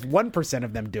people, even if 1%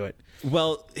 of them do it.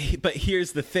 Well, but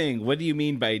here's the thing. What do you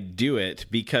mean by do it?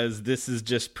 Because this is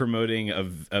just promoting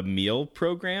a meal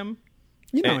program?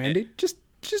 You know, Andy, just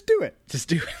do it. Just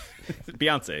do it.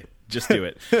 Beyonce, just do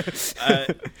it.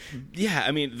 Yeah,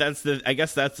 I mean, I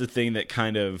guess that's the thing that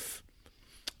kind of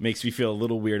makes me feel a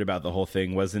little weird about the whole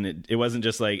thing. It wasn't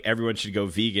just like everyone should go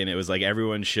vegan. It was like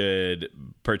everyone should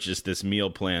purchase this meal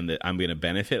plan that I'm going to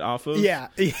benefit off of. Yeah.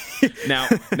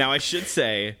 Now I should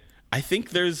say, I think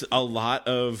there's a lot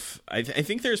of, I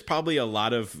think there's probably a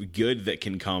lot of good that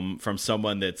can come from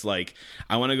someone that's like,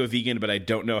 I want to go vegan, but I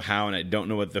don't know how, and I don't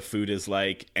know what the food is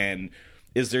like. And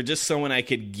is there just someone I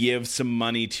could give some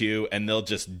money to and they'll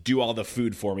just do all the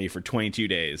food for me for 22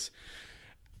 days?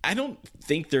 I don't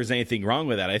think there's anything wrong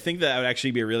with that. I think that would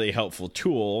actually be a really helpful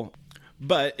tool.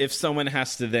 But if someone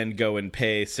has to then go and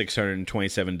pay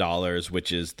 $627,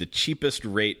 which is the cheapest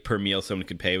rate per meal someone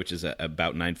could pay, which is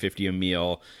about $9.50 a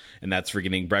meal, and that's for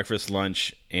getting breakfast,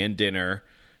 lunch, and dinner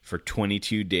for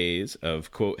 22 days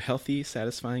of, quote, healthy,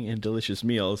 satisfying, and delicious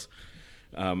meals.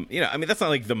 I mean, that's not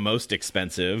like the most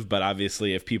expensive, but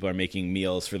obviously if people are making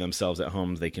meals for themselves at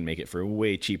home, they can make it for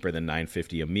way cheaper than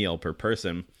 $9.50 a meal per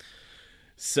person.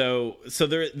 So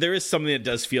there is something that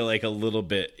does feel like a little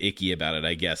bit icky about it,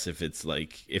 I guess, if it's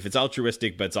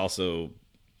altruistic, but it's also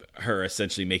her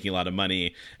essentially making a lot of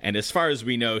money. And as far as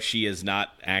we know, she is not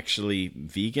actually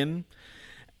vegan.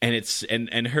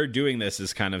 And her doing this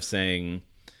is kind of saying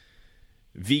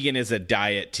vegan is a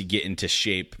diet to get into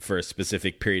shape for a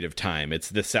specific period of time. It's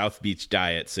the South Beach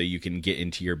diet, so you can get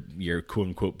into your quote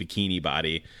unquote bikini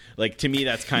body. Like, to me,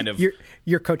 that's kind of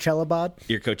your Coachella bod.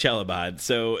 Your Coachella bod.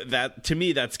 So that, to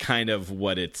me, that's kind of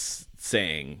what it's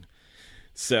saying.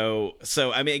 So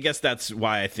I mean, I guess that's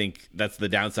why I think that's the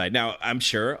downside. Now, I'm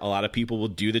sure a lot of people will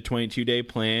do the 22-day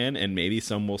plan, and maybe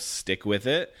some will stick with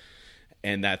it,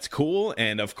 and that's cool.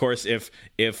 And of course, if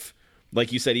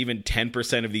like you said, even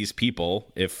 10% of these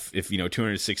people, if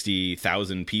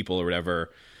 260,000 people or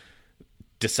whatever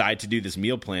decide to do this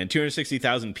meal plan,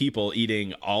 260,000 people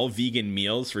eating all vegan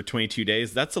meals for 22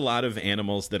 days, that's a lot of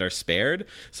animals that are spared.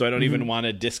 So I don't even want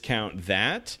to discount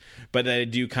that. But I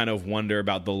do kind of wonder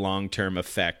about the long-term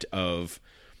effect of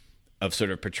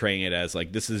sort of portraying it as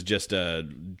like, this is just a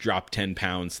drop 10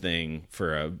 pounds thing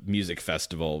for a music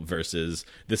festival versus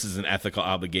this is an ethical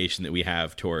obligation that we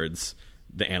have towards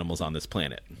the animals on this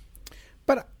planet.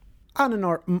 But on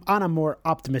a more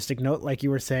optimistic note, like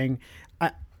you were saying,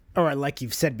 or like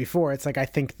you've said before, it's like, I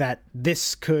think that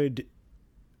this could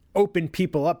open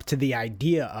people up to the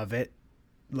idea of it.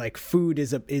 Like, food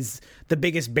is the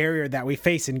biggest barrier that we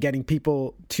face in getting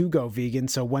people to go vegan.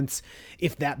 So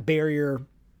if that barrier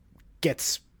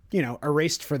gets,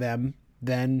 erased for them,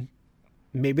 then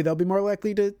maybe they'll be more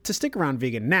likely to stick around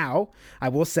vegan. Now, I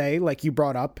will say, like you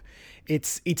brought up,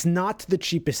 it's not the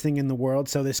cheapest thing in the world.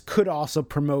 So this could also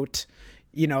promote,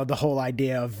 the whole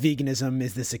idea of veganism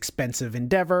is this expensive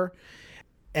endeavor.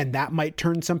 And that might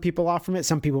turn some people off from it.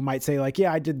 Some people might say, like,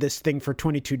 yeah, I did this thing for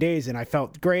 22 days and I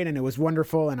felt great and it was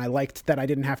wonderful and I liked that I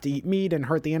didn't have to eat meat and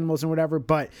hurt the animals and whatever,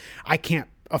 but I can't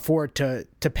afford to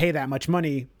pay that much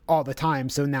money all the time.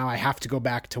 So now I have to go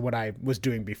back to what I was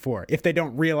doing before. If they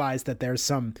don't realize that there's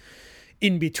some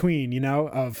in between,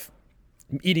 of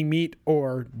eating meat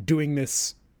or doing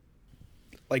this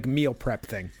like meal prep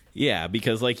thing. Yeah,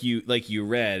 because like you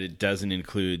read, it doesn't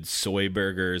include soy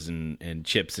burgers and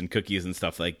chips and cookies and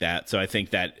stuff like that. So I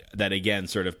think that again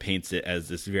sort of paints it as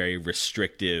this very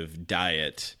restrictive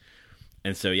diet.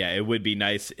 And so, yeah, it would be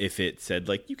nice if it said,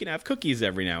 like, you can have cookies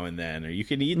every now and then, or you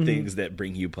can eat things that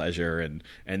bring you pleasure, and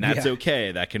that's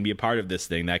okay. That can be a part of this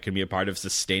thing. That can be a part of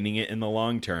sustaining it in the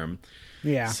long term.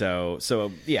 Yeah. So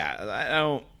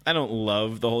yeah, I don't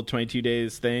love the whole 22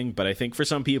 days thing, but I think for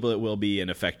some people it will be an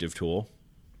effective tool.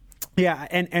 Yeah,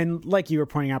 and like you were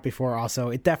pointing out before also,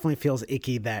 it definitely feels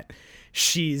icky that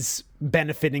she's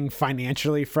benefiting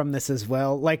financially from this as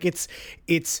well. Like, it's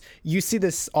you see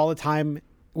this all the time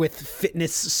with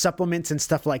fitness supplements and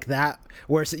stuff like that,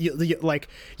 where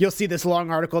you'll see this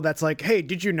long article that's like, hey,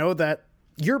 did you know that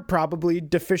you're probably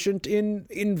deficient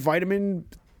in vitamin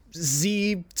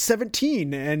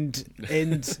Z17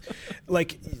 and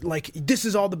like this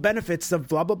is all the benefits of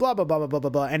blah blah blah blah blah blah blah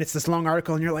blah, and it's this long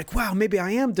article and you're like, wow, maybe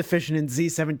I am deficient in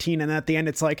Z17, and at the end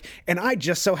it's like, and I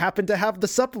just so happen to have the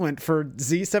supplement for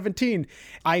Z17.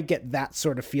 I get that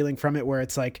sort of feeling from it, where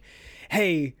it's like,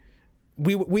 hey,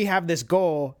 we have this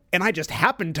goal and I just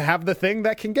happen to have the thing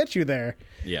that can get you there.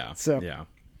 Yeah. So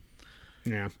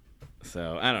yeah.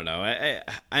 So I don't know.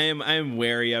 I am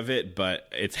wary of it, but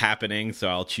it's happening. So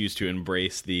I'll choose to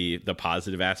embrace the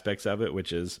positive aspects of it,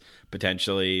 which is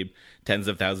potentially tens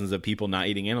of thousands of people not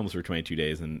eating animals for 22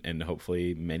 days, and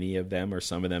hopefully many of them or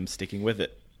some of them sticking with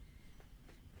it.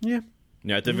 Yeah.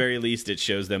 At the very least, it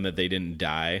shows them that they didn't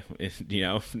die,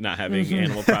 not having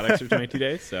animal products for 22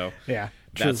 days. So yeah,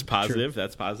 that's positive. True.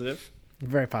 That's positive.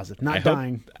 Very positive. Not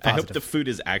dying. Positive. I hope the food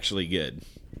is actually good.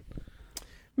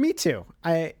 Me too.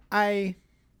 I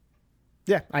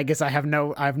guess I have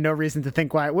no reason to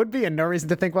think why it would be and no reason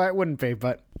to think why it wouldn't be,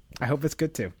 but I hope it's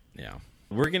good too. Yeah.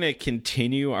 We're going to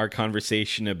continue our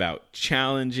conversation about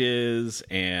challenges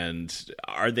and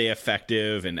are they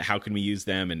effective and how can we use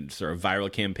them and sort of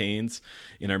viral campaigns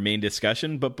in our main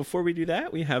discussion. But before we do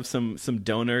that, we have some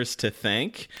donors to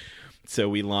thank. So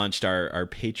we launched our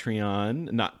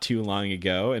Patreon not too long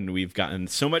ago, and we've gotten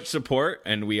so much support,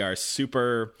 and we are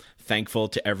super thankful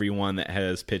to everyone that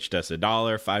has pitched us $1,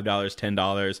 $5,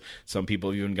 $10. Some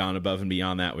people have even gone above and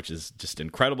beyond that, which is just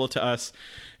incredible to us.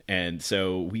 And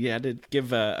so we had to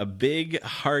give a big,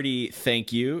 hearty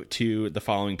thank you to the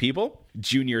following people: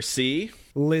 Junior C,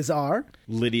 Liz R,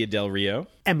 Lydia Del Rio,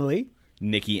 Emily,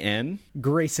 Nikki N,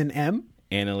 Grayson M,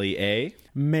 Annalie A,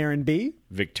 Marin B,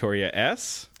 Victoria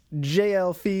S,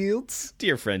 JL Fields,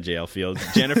 dear friend JL Fields,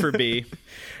 Jennifer B,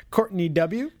 Courtney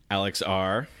W, Alex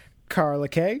R, Carla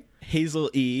K, Hazel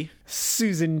E,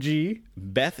 Susan G,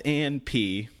 Beth Ann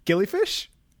P, Gillyfish,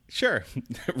 sure,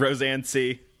 Roseanne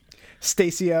C,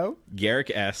 Stacy O, Garrick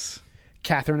S,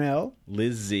 Catherine L,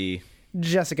 Liz Z,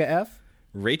 Jessica F,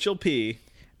 Rachel P,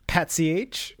 Patsy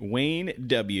H, Wayne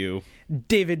W,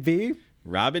 David V,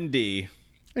 Robin D,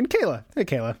 and Kayla. Hey,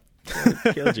 Kayla.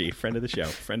 Kayla G, friend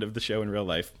of the show in real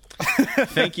life.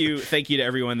 Thank you to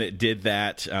everyone that did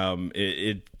that.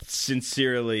 It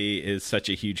sincerely is such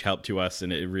a huge help to us,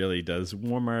 and it really does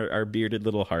warm our bearded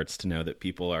little hearts to know that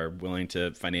people are willing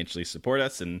to financially support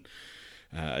us and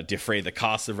defray the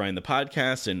costs of running the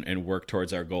podcast and work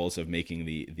towards our goals of making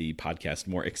the podcast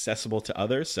more accessible to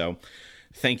others. So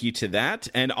thank you to that.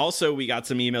 And also, we got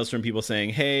some emails from people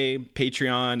saying, hey,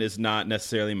 Patreon is not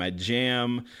necessarily my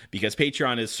jam, because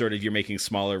Patreon is sort of, you're making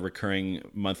smaller recurring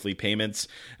monthly payments.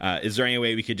 Is there any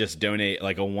way we could just donate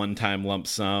like a one-time lump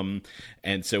sum?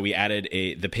 And so we added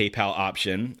the PayPal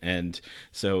option. And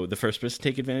so the first person to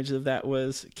take advantage of that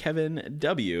was Kevin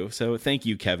W. So thank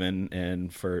you, Kevin,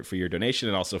 and for your donation,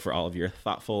 and also for all of your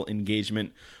thoughtful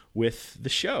engagement with the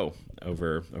show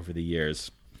over the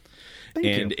years. Thank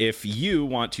you. If you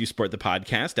want to support the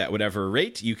podcast at whatever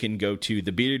rate, you can go to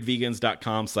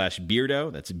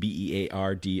thebeardedvegans.com/beardo. That's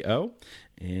BEARDO.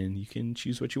 And you can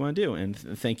choose what you want to do. And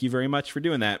thank you very much for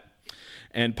doing that.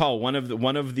 And Paul, one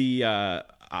of the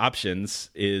options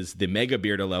is the Mega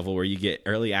Beardo level, where you get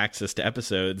early access to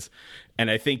episodes. And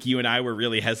I think you and I were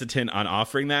really hesitant on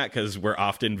offering that because we're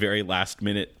often very last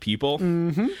minute people.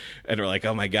 Mm-hmm. And we're like,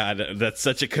 oh my God, that's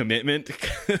such a commitment.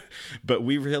 But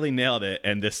we really nailed it.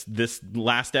 And this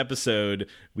last episode,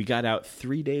 we got out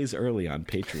 3 days early on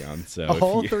Patreon. So a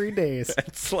whole 3 days.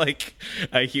 That's like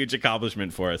a huge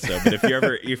accomplishment for us. So, but if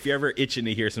you're ever itching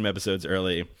to hear some episodes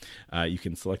early, you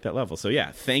can select that level. So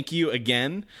yeah, thank you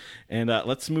again. And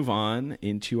let's move on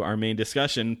into our main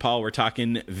discussion. Paul, we're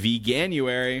talking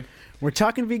Veganuary. We're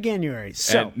talking Veganuary.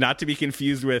 So, and not to be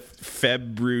confused with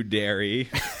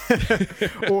February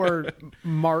or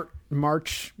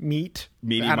March meat.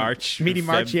 Meaty March.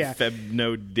 Yeah.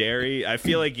 Feb dairy. I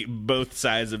feel like both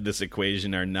sides of this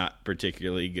equation are not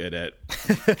particularly good at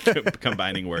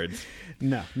combining words.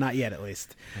 No, not yet at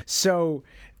least. So,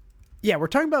 yeah, we're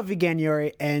talking about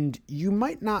Veganuary, and you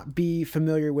might not be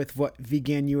familiar with what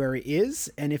Veganuary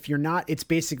is. And if you're not, it's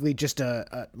basically just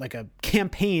a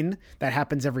campaign that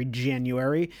happens every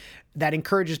January that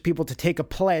encourages people to take a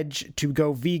pledge to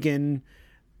go vegan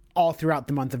all throughout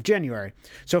the month of January.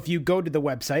 So if you go to the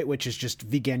website, which is just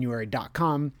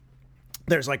veganuary.com,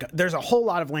 there's a whole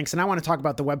lot of links, and I want to talk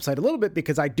about the website a little bit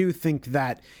because I do think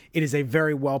that it is a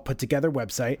very well put together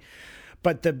website.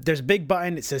 But there's a big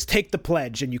button. It says take the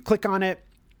pledge, and you click on it.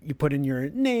 You put in your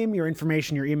name, your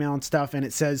information, your email and stuff, and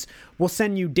it says, we'll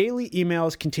send you daily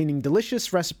emails containing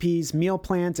delicious recipes, meal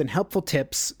plans, and helpful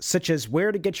tips, such as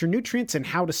where to get your nutrients and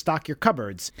how to stock your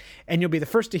cupboards. And you'll be the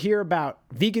first to hear about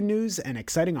vegan news and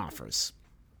exciting offers.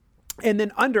 And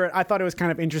then under it, I thought it was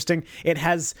kind of interesting. It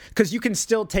has, because you can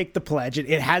still take the pledge.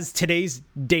 It has today's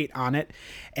date on it.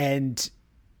 And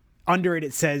under it,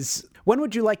 it says, when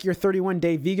would you like your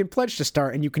 31-day vegan pledge to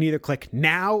start? And you can either click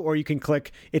now, or you can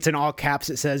click, it's in all caps.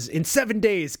 It says, in 7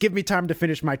 days, give me time to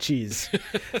finish my cheese.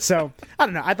 So I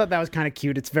don't know. I thought that was kind of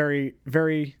cute. It's very,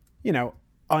 very,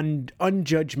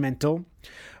 unjudgmental.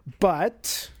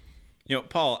 But,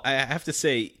 Paul, I have to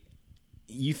say,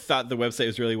 you thought the website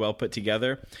was really well put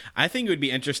together. I think it would be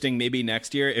interesting maybe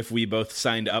next year if we both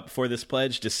signed up for this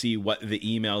pledge to see what the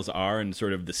emails are and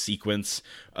sort of the sequence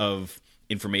of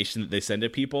information that they send to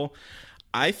people.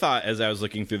 I thought, as I was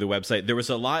looking through the website, there was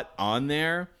a lot on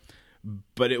there,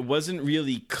 but it wasn't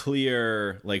really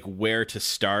clear like where to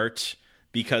start,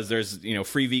 because there's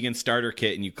free vegan starter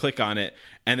kit, and you click on it,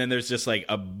 and then there's just like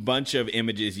a bunch of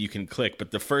images you can click.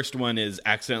 But the first one is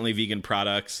accidentally vegan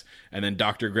products, and then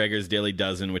Dr. Greger's Daily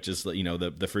Dozen, which is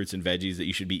the fruits and veggies that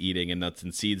you should be eating, and nuts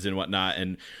and seeds and whatnot.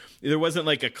 And there wasn't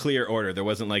like a clear order. There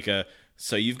wasn't like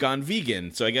so you've gone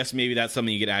vegan. So I guess maybe that's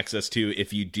something you get access to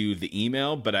if you do the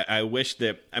email. But I wish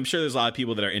that, I'm sure there's a lot of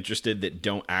people that are interested that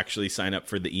don't actually sign up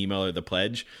for the email or the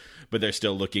pledge, but they're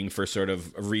still looking for sort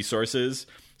of resources.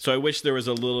 So I wish there was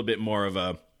a little bit more of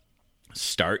a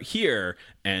start here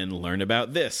and learn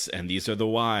about this, and these are the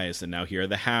whys, and now here are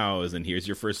the hows, and here's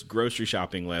your first grocery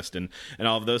shopping list, and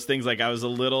all of those things. Like, I was a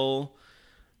little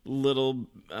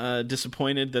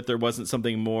disappointed that there wasn't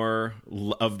something more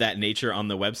of that nature on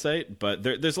the website, but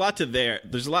there's a lot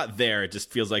there. It just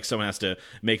feels like someone has to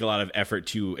make a lot of effort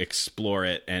to explore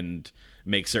it and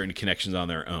make certain connections on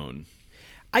their own.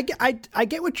 I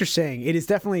get what you're saying. It is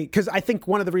definitely, because I think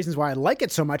one of the reasons why I like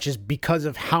it so much is because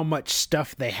of how much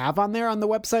stuff they have on there on the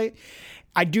website.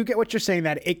 I do get what you're saying,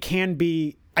 that it can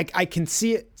be, I can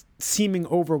see it seeming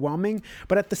overwhelming,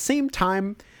 but at the same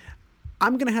time,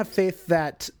 I'm going to have faith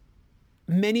that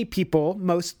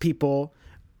most people,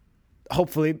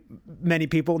 hopefully many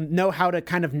people, know how to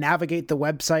kind of navigate a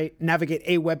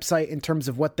website in terms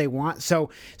of what they want.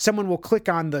 So someone will click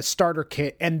on the starter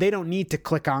kit, and they don't need to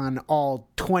click on all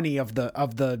 20 of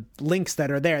the links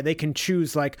that are there. They can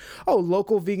choose like,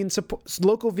 local vegan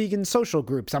social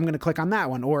groups, I'm going to click on that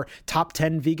one, or top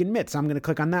 10 vegan myths, I'm going to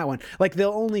click on that one. Like,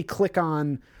 they'll only click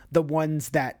on the ones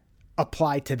that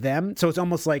apply to them. So it's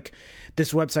almost like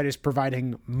this website is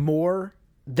providing more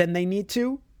than they need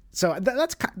to. So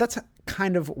that's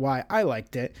kind of why I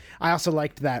liked it. I also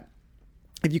liked that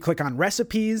If you click on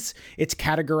recipes, it's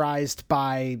categorized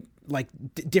by like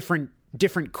different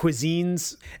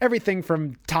cuisines, everything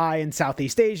from Thai and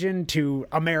Southeast Asian to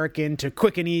American to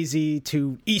quick and easy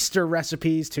to Easter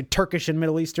recipes to Turkish and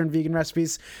Middle Eastern vegan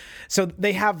recipes. So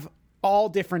they have all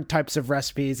different types of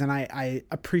recipes, and I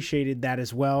appreciated that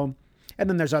as well. And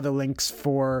then there's other links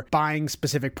for buying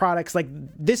specific products. Like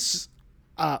this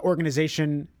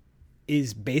organization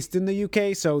is based in the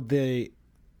UK, so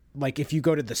like if you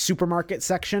go to the supermarket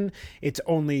section,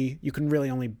 you can really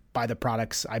only buy the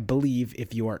products, I believe,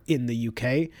 if you are in the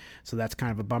UK. So that's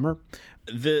kind of a bummer.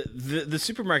 The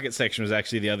supermarket section was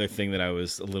actually the other thing that I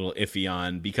was a little iffy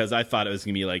on, because I thought it was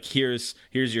going to be like, here's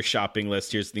your shopping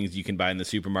list, here's things you can buy in the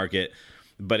supermarket,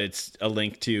 but it's a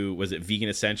link to, was it Vegan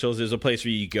Essentials? There's a place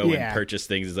where you go and purchase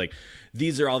things. It's like,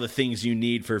 these are all the things you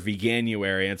need for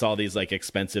Veganuary, and it's all these like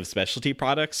expensive specialty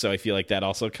products. So I feel like that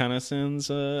also kind of sends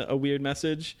a weird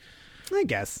message. I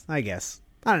guess. I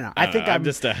don't know. I'm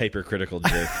just a hypercritical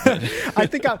jerk. I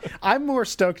think I'm more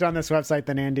stoked on this website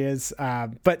than Andy is.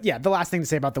 But yeah, the last thing to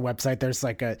say about the website, there's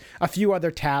like a few other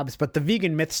tabs, but the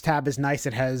vegan myths tab is nice.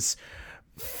 It has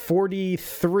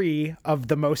 43 of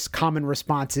the most common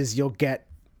responses you'll get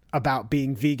about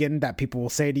being vegan that people will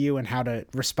say to you and how to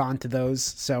respond to those.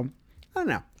 So I don't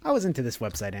know. I was into this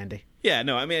website, Andy. Yeah,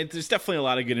 no, I mean, there's definitely a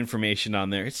lot of good information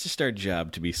on there. It's just our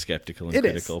job to be skeptical and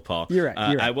critical, Paul. You're right.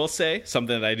 I will say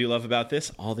something that I do love about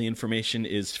this. All the information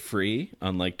is free,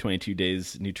 unlike 22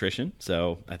 Days Nutrition.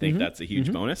 So I think that's a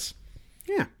huge bonus.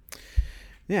 Yeah.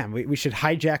 Yeah, we should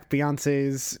hijack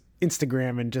Beyonce's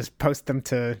Instagram and just post them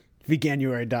to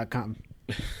veganuary.com.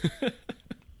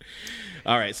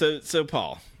 All right, so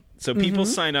Paul, people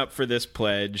sign up for this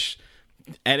pledge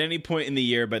at any point in the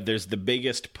year, but there's the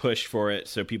biggest push for it.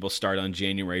 So people start on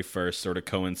January 1st, sort of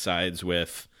coincides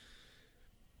with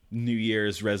New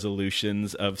Year's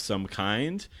resolutions of some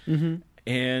kind.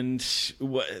 And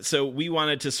so we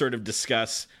wanted to sort of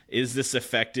discuss, is this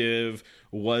effective?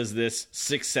 Was this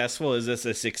successful? Is this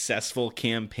a successful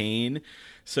campaign?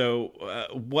 So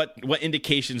what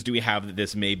indications do we have that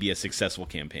this may be a successful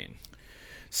campaign?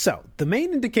 So the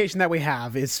main indication that we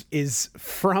have is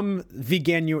from the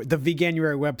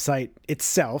Veganuary website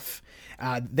itself.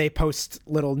 They post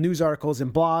little news articles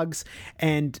and blogs,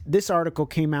 and this article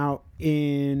came out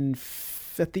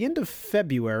at the end of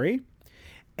February,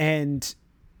 and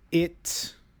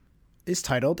it is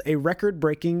titled "A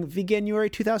Record-Breaking Veganuary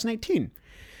 2018."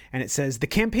 And it says, the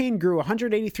campaign grew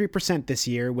 183% this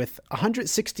year, with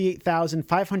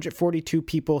 168,542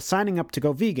 people signing up to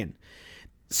go vegan.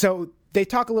 So they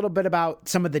talk a little bit about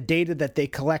some of the data that they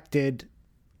collected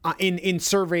in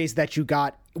surveys that you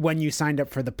got when you signed up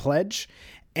for the pledge,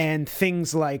 and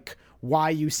things like why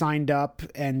you signed up,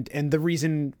 and the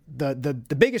reason,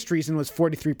 the biggest reason was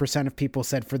 43% of people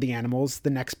said for the animals, the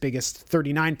next biggest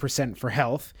 39% for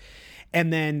health.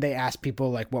 And then they asked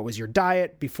people, like, what was your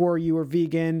diet before you were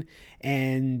vegan?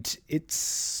 And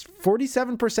it's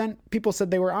 47% people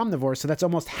said they were omnivores. So that's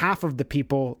almost half of the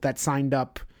people that signed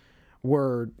up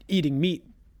were eating meat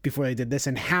before they did this.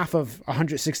 And half of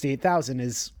 168,000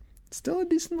 is still a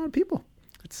decent amount of people.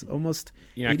 It's almost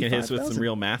You're not going to hit us with some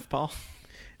real math, Paul?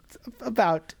 It's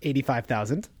about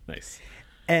 85,000. Nice.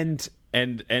 And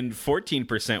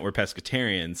 14% were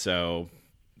pescatarian, so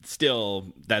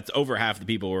still, that's over half the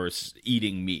people were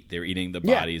eating meat. They were eating the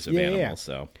bodies of animals.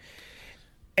 So,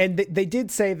 and they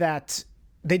did say that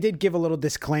they did give a little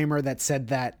disclaimer that said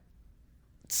that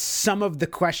some of the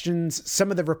questions,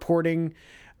 some of the reporting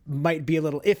might be a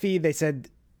little iffy. They said,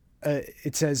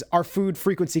 it says, our food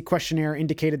frequency questionnaire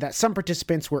indicated that some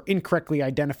participants were incorrectly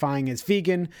identifying as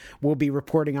vegan. We'll be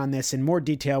reporting on this in more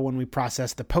detail when we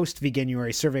process the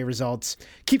post-Veganuary survey results.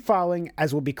 Keep following,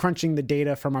 as we'll be crunching the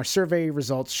data from our survey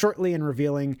results shortly and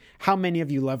revealing how many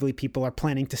of you lovely people are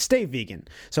planning to stay vegan.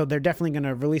 So they're definitely going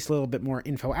to release a little bit more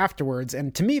info afterwards.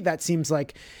 And to me, that seems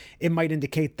like it might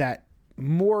indicate that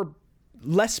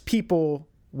less people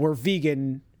were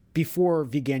vegan before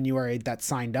Veganuary that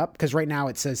signed up, because right now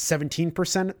it says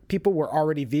 17% people were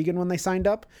already vegan when they signed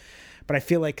up. But I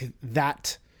feel like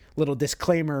that little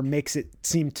disclaimer makes it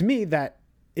seem to me that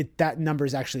that number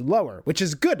is actually lower, which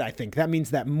is good. I think that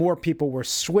means that more people were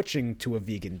switching to a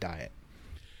vegan diet.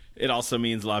 It also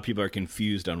means a lot of people are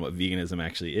confused on what veganism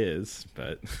actually is,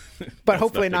 but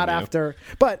hopefully not new. After.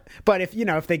 But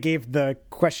if they gave the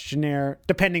questionnaire,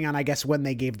 depending on, I guess, when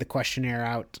they gave the questionnaire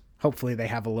out, hopefully they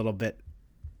have a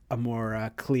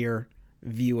more clear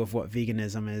view of what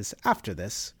veganism is after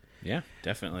this. Yeah,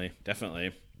 definitely.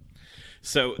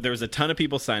 So there was a ton of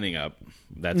people signing up.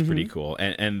 That's pretty cool.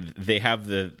 And they have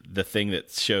the thing that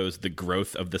shows the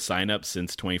growth of the signups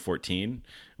since 2014,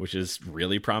 which is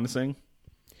really promising.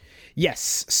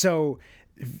 Yes. So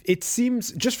it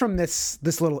seems, just from this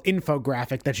little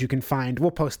infographic that you can find,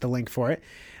 we'll post the link for it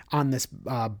on this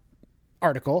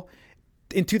article.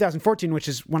 In 2014, which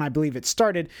is when I believe it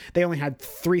started, they only had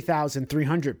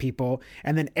 3,300 people.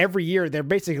 And then every year they're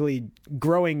basically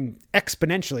growing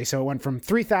exponentially. So it went from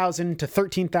 3,000 to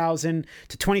 13,000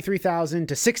 to 23,000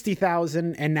 to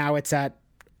 60,000. And now it's at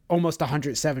almost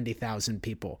 170,000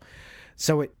 people.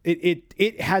 So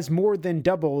it has more than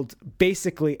doubled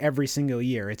basically every single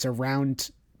year. It's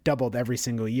around doubled every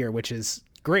single year, which is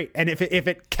great. And if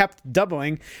it kept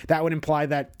doubling, that would imply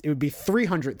that it would be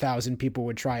 300,000 people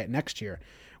would try it next year,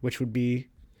 which would be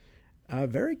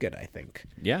very good, I think.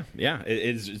 Yeah.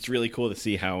 It's really cool to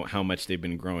see how much they've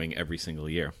been growing every single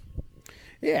year.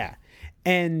 Yeah.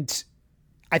 And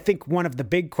I think one of the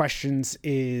big questions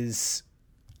is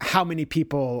how many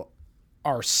people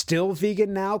are still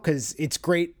vegan now, because it's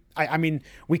great. I mean,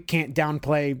 we can't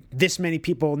downplay this many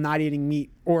people not eating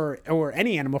meat or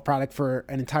any animal product for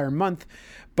an entire month.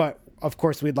 But of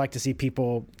course, we'd like to see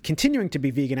people continuing to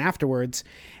be vegan afterwards.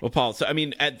 Well, Paul, so I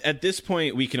mean, at this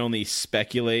point, we can only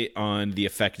speculate on the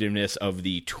effectiveness of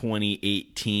the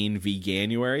 2018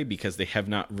 Veganuary because they have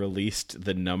not released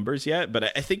the numbers yet.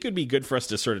 But I think it would be good for us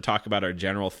to sort of talk about our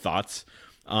general thoughts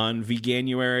on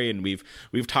Veganuary. And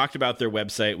we've talked about their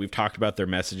website. We've talked about their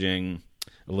messaging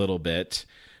a little bit.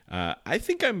 I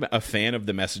think I'm a fan of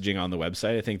the messaging on the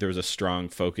website. I think there was a strong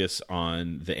focus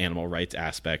on the animal rights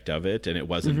aspect of it, and it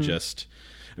wasn't just.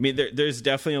 I mean, there's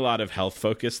definitely a lot of health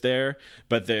focus there,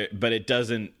 but it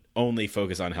doesn't only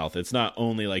focus on health. It's not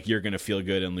only like you're going to feel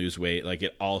good and lose weight. Like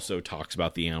it also talks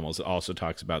about the animals. It also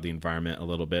talks about the environment a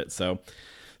little bit. So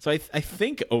I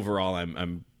think overall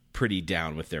I'm pretty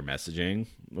down with their messaging.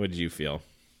 What did you feel?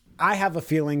 I have a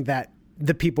feeling that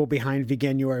the people behind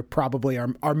Veganuary probably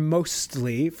are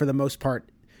mostly, for the most part,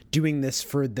 doing this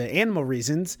for the animal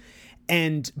reasons.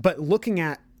 But looking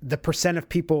at the percent of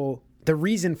people, the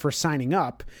reason for signing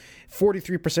up,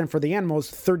 43% for the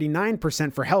animals,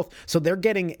 39% for health. So they're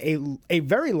getting a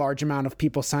very large amount of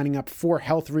people signing up for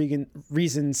health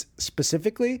reasons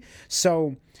specifically.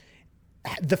 So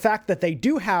the fact that they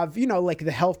do have, like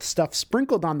the health stuff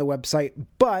sprinkled on the website,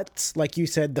 but like you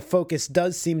said, the focus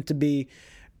does seem to be,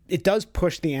 it does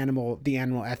push the animal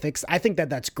ethics. I think that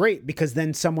that's great, because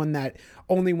then someone that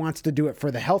only wants to do it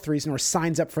for the health reason or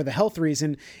signs up for the health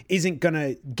reason isn't going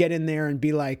to get in there and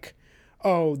be like,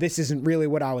 oh, this isn't really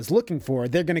what I was looking for.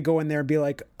 They're going to go in there and be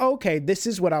like, okay, this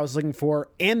is what I was looking for.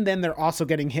 And then they're also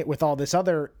getting hit with all this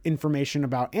other information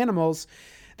about animals,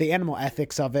 the animal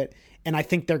ethics of it. And I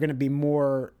think they're going to be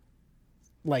more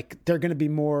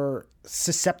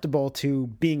susceptible to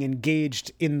being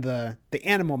engaged in the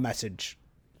animal message.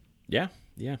 Yeah,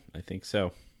 I think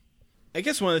so. I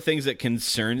guess one of the things that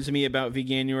concerns me about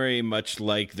Veganuary, much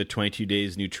like the 22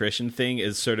 days nutrition thing,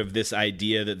 is sort of this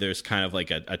idea that there's kind of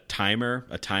like a time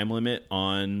limit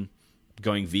on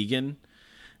going vegan.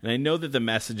 And I know that the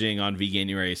messaging on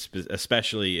Veganuary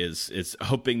especially is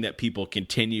hoping that people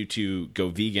continue to go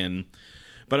vegan.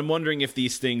 But I'm wondering if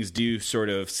these things do sort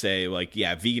of say, like,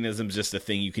 yeah, veganism is just a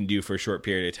thing you can do for a short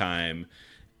period of time,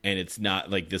 and it's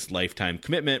not like this lifetime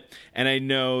commitment. And I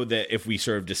know that if we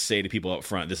sort of just say to people up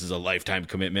front, this is a lifetime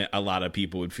commitment, a lot of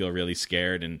people would feel really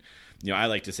scared. And, I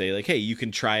like to say, like, hey, you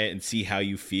can try it and see how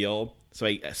you feel. So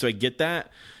I get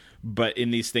that. But in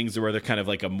these things where they're kind of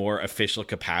like a more official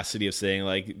capacity of saying,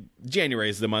 like, January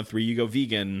is the month where you go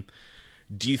vegan,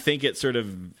 do you think it sort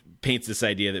of paints this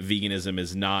idea that veganism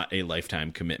is not a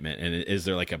lifetime commitment? And is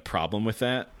there like a problem with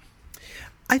that?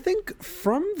 I think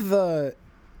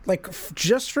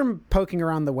just from poking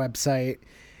around the website,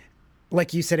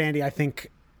 like you said, Andy, I think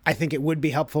it would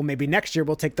be helpful. Maybe next year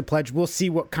we'll take the pledge. We'll see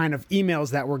what kind of emails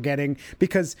that we're getting,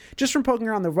 because just from poking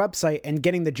around the website and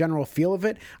getting the general feel of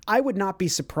it, I would not be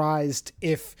surprised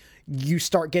if you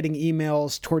start getting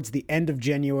emails towards the end of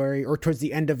January or towards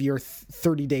the end of your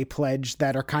 30-day pledge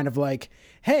that are kind of like,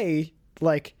 hey,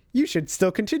 like, you should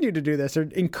still continue to do this, or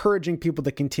encouraging people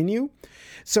to continue.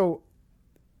 So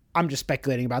I'm just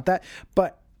speculating about that.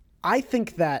 But I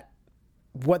think that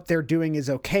what they're doing is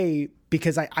okay,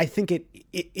 because I think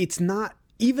it's not,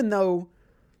 even though,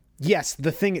 yes,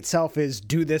 the thing itself is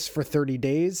do this for 30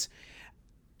 days,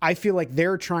 I feel like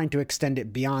they're trying to extend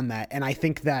it beyond that. And I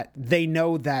think that they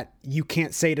know that you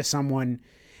can't say to someone,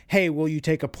 hey, will you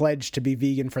take a pledge to be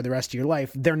vegan for the rest of your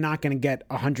life? They're not going to get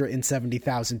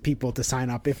 170,000 people to sign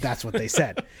up if that's what they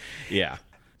said. Yeah.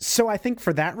 So I think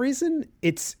for that reason,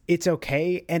 it's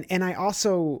okay. And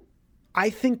I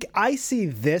think I see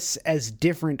this as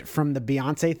different from the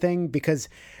Beyonce thing, because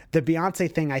the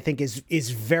Beyonce thing, I think,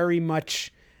 is very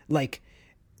much like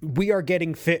we are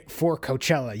getting fit for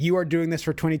Coachella. You are doing this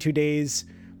for 22 days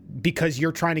because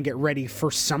you're trying to get ready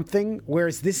for something,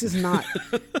 whereas this is not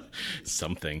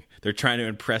something. They're trying to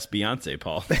impress Beyonce,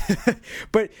 Paul.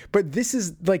 but this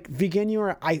is like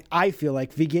Veganuary. I feel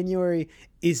like Veganuary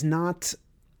is not,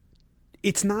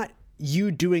 it's not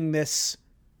you doing this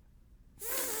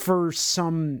for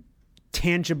some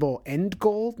tangible end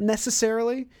goal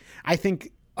necessarily. I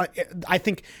think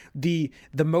the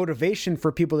motivation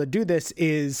for people to do this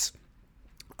is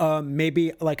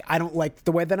maybe like, I don't like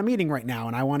the way that I'm eating right now,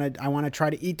 and I want to try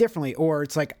to eat differently, or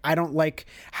it's like, I don't like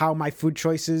how my food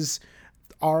choices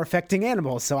are affecting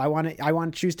animals, so I want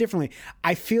to choose differently.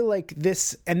 I feel like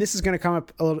this, and this is going to come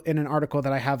up a little in an article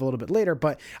that I have a little bit later,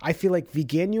 but I feel like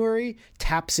Veganuary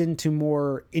taps into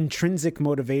more intrinsic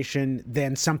motivation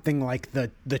than something like the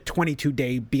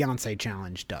 22-day Beyonce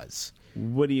challenge does.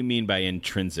 What do you mean by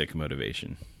intrinsic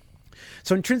motivation?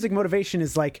 So intrinsic motivation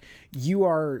is like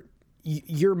you're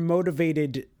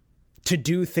motivated to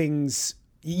do things.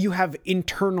 You have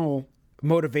internal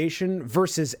motivation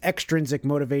versus extrinsic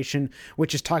motivation,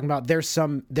 which is talking about there's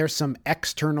some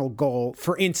external goal.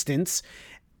 For instance,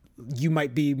 you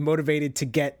might be motivated to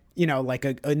get, like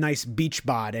a nice beach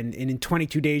bod, and in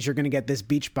 22 days you're going to get this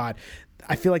beach bod.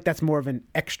 I feel like that's more of an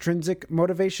extrinsic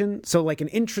motivation. So like an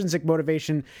intrinsic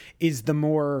motivation is the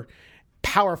more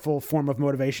powerful form of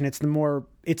motivation. It's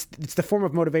the form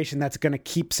of motivation that's going to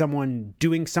keep someone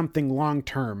doing something long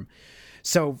term.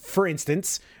 So for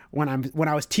instance, when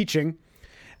I was teaching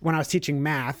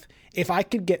math, if I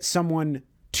could get someone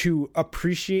to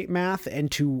appreciate math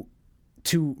and to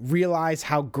realize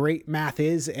how great math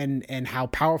is and how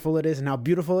powerful it is and how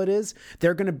beautiful it is,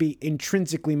 they're going to be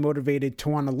intrinsically motivated to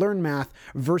want to learn math,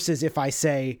 versus if I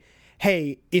say,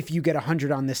 hey, if you get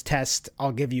 100 on this test,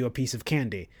 I'll give you a piece of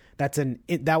candy.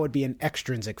 That would be an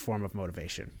extrinsic form of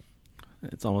motivation.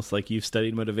 It's almost like you've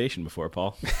studied motivation before,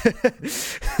 Paul.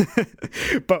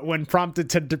 But when prompted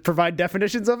to provide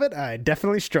definitions of it, I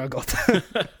definitely struggled.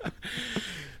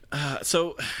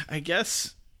 So I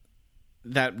guess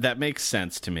that makes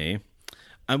sense to me.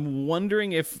 I'm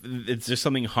wondering if it's just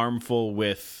something harmful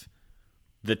with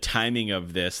the timing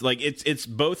of this. Like it's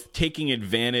both taking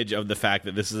advantage of the fact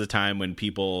that this is a time when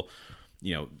people,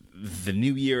 the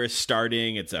new year is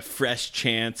starting. It's a fresh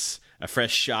chance, a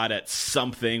fresh shot at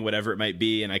something, whatever it might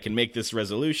be, and I can make this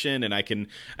resolution, and I can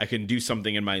do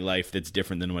something in my life that's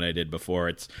different than what I did before.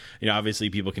 It's, obviously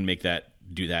people can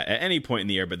do that at any point in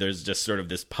the year, but there's just sort of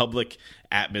this public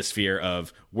atmosphere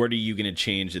of what are you going to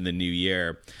change in the new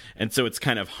year? And so it's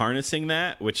kind of harnessing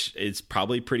that, which is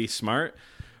probably pretty smart,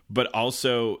 but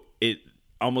also it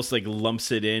almost like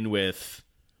lumps it in with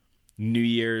New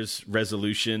Year's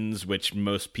resolutions, which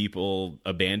most people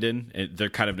abandon. They're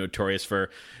kind of notorious for,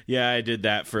 I did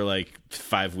that for like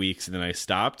 5 weeks and then I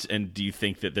stopped. And do you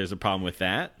think that there's a problem with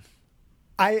that?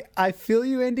 I feel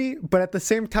you, Andy, but at the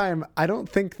same time, I don't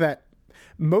think that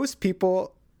most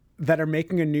people that are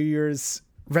making a New Year's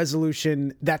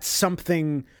resolution that's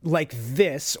something like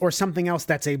this or something else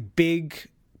that's a big,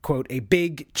 quote, a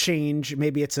big change,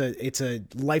 maybe it's a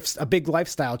big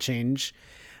lifestyle change.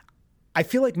 I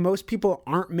feel like most people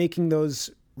aren't making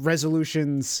those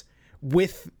resolutions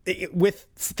with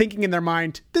thinking in their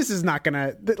mind, this is not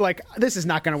gonna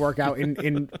work out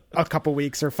in a couple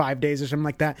weeks or 5 days or something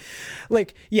like that.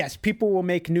 Like, yes, people will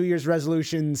make New Year's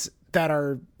resolutions that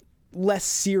are less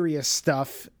serious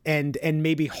stuff and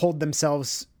maybe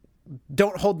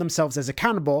don't hold themselves as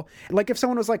accountable. Like if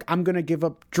someone was like, I'm going to give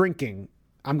up drinking,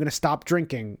 I'm going to stop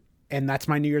drinking, and that's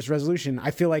my New Year's resolution.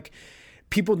 I feel like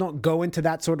people don't go into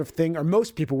that sort of thing, or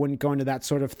most people wouldn't go into that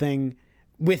sort of thing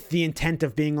with the intent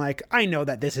of being like, I know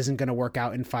that this isn't going to work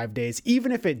out in 5 days.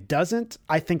 Even if it doesn't,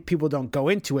 I think people don't go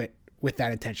into it with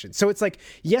that intention. So it's like,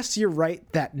 yes, you're right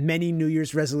that many New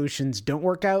Year's resolutions don't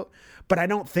work out, but I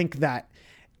don't think that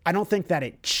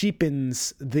it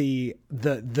cheapens the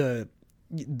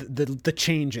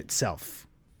change itself.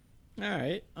 All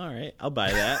right. I'll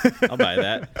buy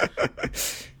that.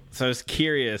 So I was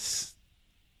curious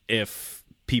if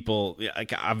people,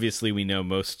 like, obviously we know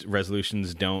most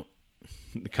resolutions don't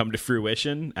come to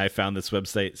fruition. I found this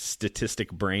website,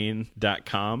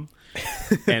 statisticbrain.com,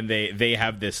 and they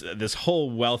have this whole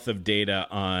wealth of data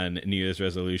on New Year's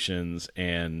resolutions,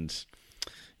 and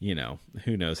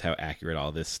who knows how accurate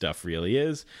all this stuff really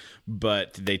is,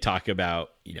 but they talk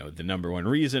about, the number one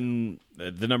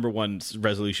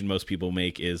resolution most people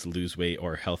make is lose weight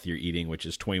or healthier eating, which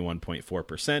is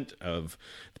 21.4% of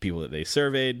the people that they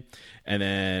surveyed. And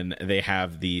then they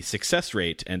have the success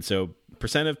rate. And so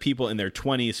percent of people in their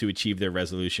 20s who achieve their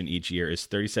resolution each year is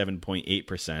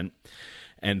 37.8%.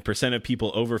 And percent of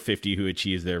people over 50 who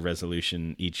achieve their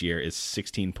resolution each year is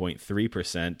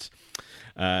 16.3%.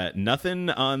 Nothing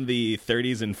on the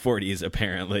 30s and 40s,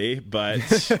 apparently,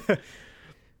 but...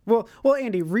 Well,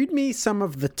 Andy, read me some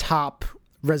of the top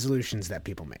resolutions that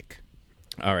people make.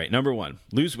 All right. Number 1,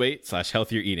 lose weight /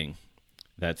 healthier eating.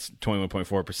 That's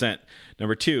 21.4%.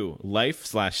 Number 2, life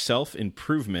 / self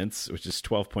improvements, which is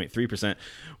 12.3%,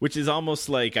 which is almost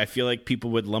like, I feel like people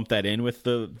would lump that in with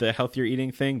the healthier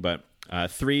eating thing. But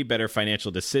 3, better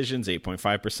financial decisions,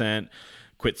 8.5%.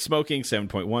 Quit smoking,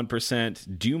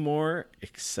 7.1%. Do more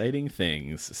exciting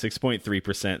things,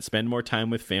 6.3%. Spend more time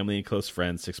with family and close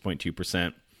friends,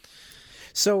 6.2%.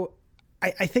 So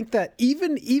I think that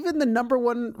even the number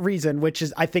one reason, which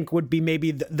is I think would be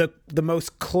maybe the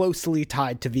most closely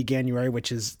tied to Veganuary,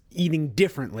 which is eating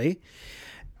differently,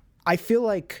 I feel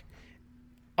like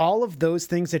all of those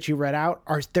things that you read out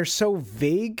they're so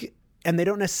vague, and they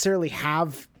don't necessarily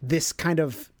have this kind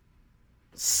of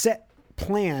set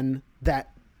plan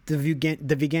that the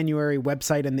Veganuary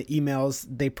website and the emails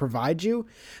they provide you.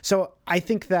 So I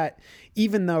think that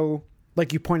even though,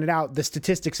 like you pointed out, the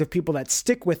statistics of people that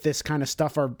stick with this kind of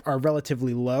stuff are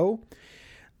relatively low,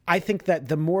 I think that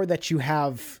the more that you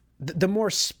have, the more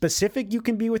specific you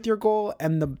can be with your goal,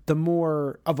 and the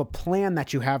more of a plan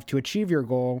that you have to achieve your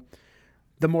goal,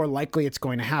 the more likely it's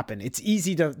going to happen. It's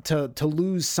easy to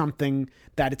lose something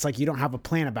that it's like you don't have a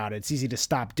plan about it. It's easy to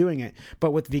stop doing it.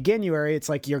 But with Veganuary, it's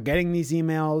like you're getting these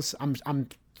emails. I'm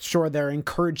sure they're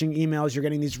encouraging emails. You're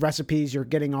getting these recipes. You're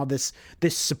getting all this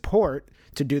support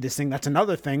to do this thing. That's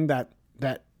another thing that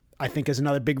I think is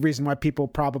another big reason why people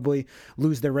probably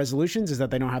lose their resolutions, is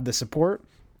that they don't have the support.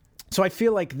 So I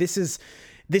feel like this is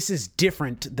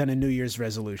different than a New Year's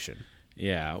resolution.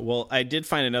 Yeah, well, I did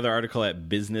find another article at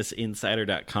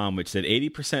businessinsider.com which said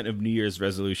 80% of New Year's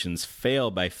resolutions fail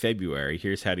by February.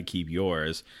 Here's how to keep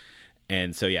yours.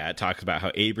 And so, yeah, it talks about how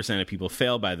 80% of people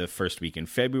fail by the first week in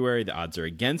February. The odds are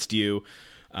against you.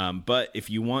 But if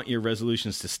you want your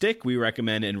resolutions to stick, we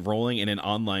recommend enrolling in an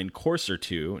online course or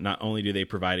two. Not only do they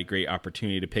provide a great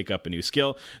opportunity to pick up a new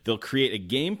skill, they'll create a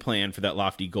game plan for that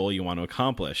lofty goal you want to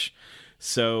accomplish.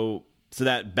 So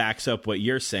that backs up what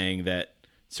you're saying, that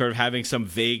sort of having some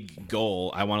vague goal,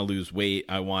 I want to lose weight,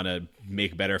 I want to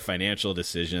make better financial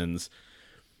decisions,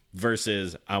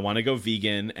 versus I want to go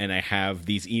vegan and I have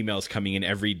these emails coming in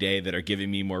every day that are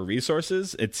giving me more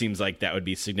resources. It seems like that would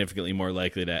be significantly more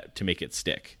likely to make it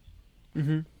stick.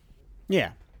 Mm-hmm.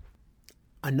 Yeah.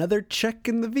 Another check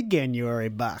in the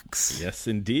Veganuary box. Yes,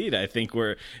 indeed. I think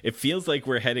it feels like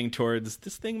we're heading towards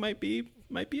this thing might be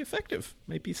effective,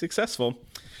 might be successful.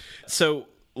 So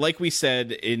like we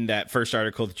said in that first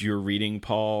article that you were reading,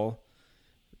 Paul,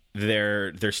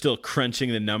 they're still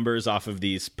crunching the numbers off of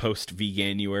these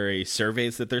post-Veganuary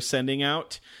surveys that they're sending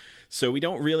out. So we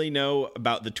don't really know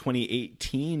about the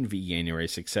 2018 Veganuary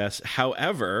success.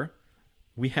 However,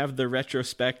 we have the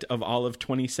retrospect of all of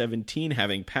 2017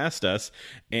 having passed us,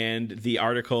 and the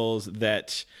articles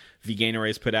that Veganuary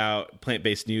has put out,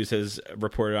 Plant-Based News has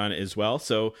reported on it as well.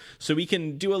 So we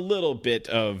can do a little bit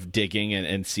of digging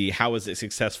and see how was it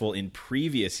successful in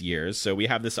previous years. So we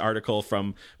have this article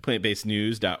from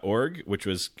plantbasednews.org, which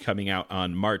was coming out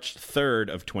on March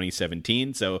 3rd of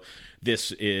 2017. So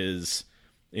this is,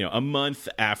 a month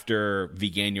after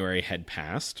Veganuary had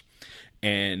passed.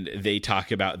 And they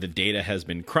talk about the data has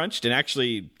been crunched. And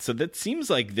actually, so that seems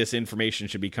like this information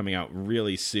should be coming out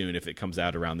really soon if it comes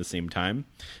out around the same time.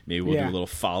 Maybe we'll do a little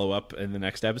follow-up in the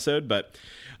next episode. But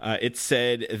it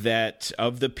said that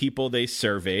of the people they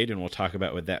surveyed, and we'll talk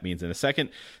about what that means in a second,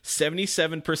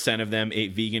 77% of them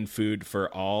ate vegan food for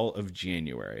all of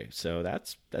January. So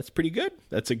that's pretty good.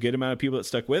 That's a good amount of people that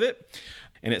stuck with it.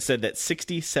 And it said that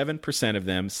 67% of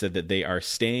them said that they are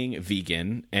staying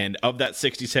vegan. And of that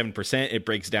 67%, it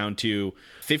breaks down to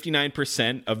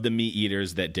 59% of the meat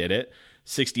eaters that did it,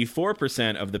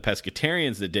 64% of the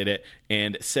pescatarians that did it,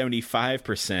 and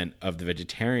 75% of the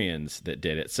vegetarians that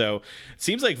did it. So it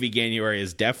seems like Veganuary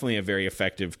is definitely a very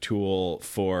effective tool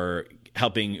for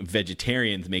helping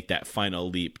vegetarians make that final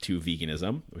leap to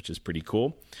veganism, which is pretty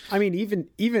cool. I mean,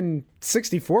 even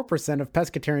 64% of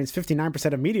pescatarians,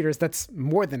 59% of meat eaters, that's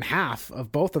more than half of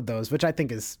both of those, which I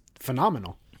think is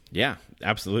phenomenal. Yeah,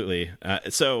 absolutely.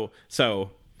 So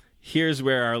here's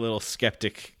where our little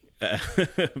skeptic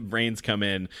brains come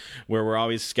in, where we're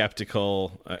always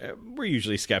skeptical. We're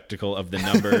usually skeptical of the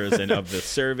numbers and of the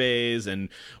surveys, and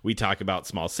we talk about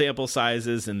small sample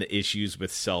sizes and the issues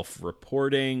with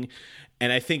self-reporting.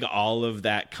 And I think all of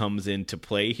that comes into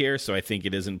play here. So I think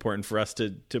it is important for us to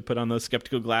put on those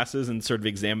skeptical glasses and sort of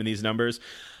examine these numbers.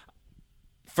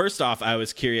 First off, I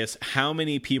was curious how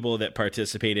many people that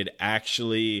participated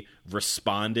actually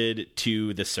responded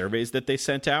to the surveys that they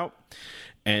sent out.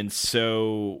 And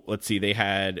so, let's see, they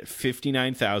had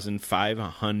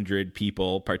 59,500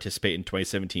 people participate in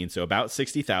 2017, so about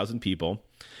 60,000 people.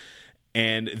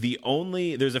 And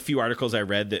there's a few articles I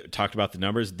read that talked about the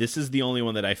numbers. This is the only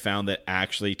one that I found that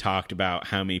actually talked about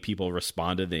how many people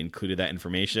responded. They included that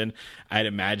information. I'd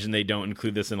imagine they don't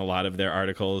include this in a lot of their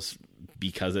articles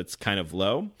because it's kind of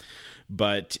low.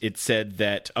 But it said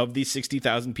that of these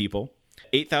 60,000 people,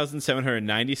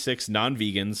 8,796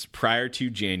 non-vegans prior to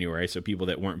January, so people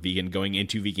that weren't vegan going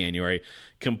into Veganuary,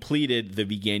 completed the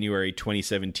Veganuary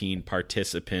 2017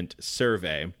 participant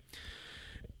survey.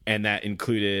 And that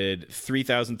included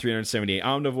 3,378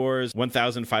 omnivores,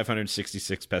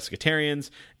 1,566 pescatarians,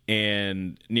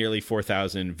 and nearly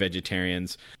 4,000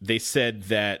 vegetarians. They said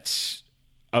that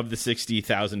of the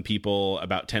 60,000 people,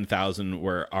 about 10,000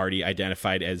 were already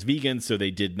identified as vegans, so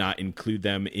they did not include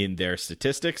them in their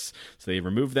statistics, so they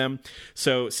removed them.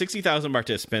 So 60,000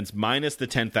 participants minus the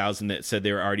 10,000 that said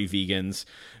they were already vegans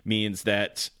means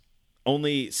that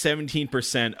only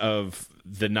 17% of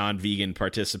the non-vegan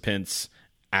participants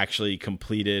actually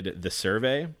completed the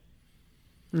survey.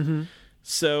 Mm-hmm.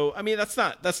 So, I mean, that's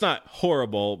not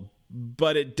horrible,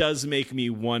 but it does make me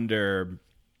wonder,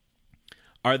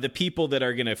 are the people that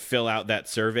are going to fill out that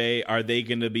survey, are they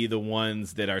going to be the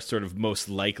ones that are sort of most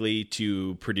likely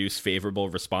to produce favorable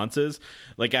responses?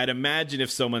 Like, I'd imagine if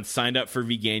someone signed up for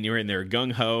Veganuary and they're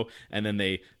gung-ho and then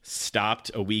they stopped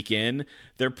a week in,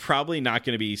 they're probably not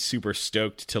going to be super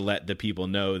stoked to let the people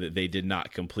know that they did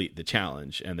not complete the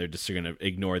challenge, and they're just going to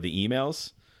ignore the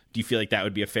emails. Do you feel like that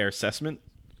would be a fair assessment?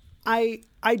 I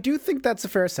do think that's a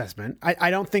fair assessment.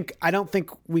 I don't think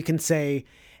we can say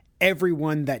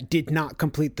everyone that did not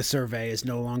complete the survey is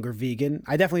no longer vegan.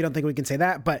 I definitely don't think we can say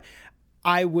that, but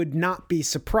I would not be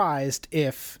surprised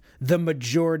if the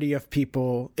majority of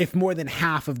people, if more than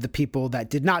half of the people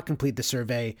that did not complete the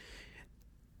survey,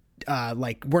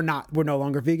 we're no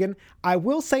longer vegan. I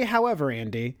will say, however,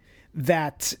 Andy,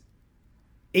 that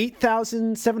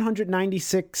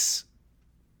 8,796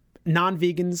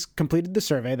 non-vegans completed the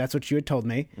survey. That's what you had told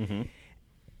me. Mm-hmm.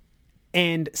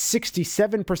 And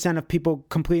 67% of people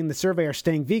completing the survey are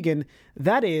staying vegan.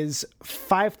 That is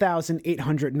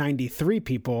 5,893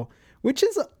 people, which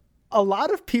is a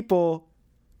lot of people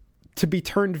to be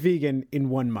turned vegan in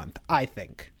 1 month, I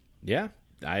think. Yeah,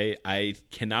 I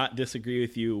cannot disagree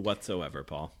with you whatsoever,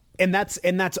 Paul. And that's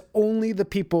only the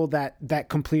people that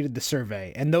completed the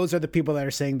survey. And those are the people that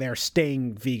are saying they're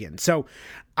staying vegan. So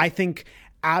I think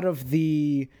out of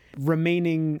the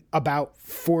remaining about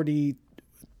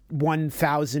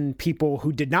 41,000 people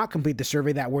who did not complete the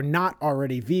survey that were not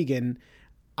already vegan,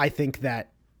 I think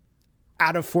that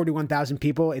out of 41,000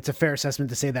 people, it's a fair assessment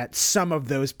to say that some of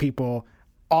those people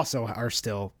also are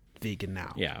still vegan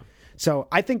now. Yeah. So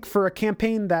I think for a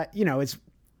campaign that, is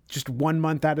just 1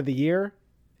 month out of the year,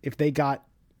 if they got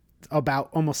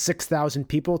about almost 6,000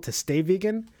 people to stay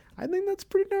vegan, I think that's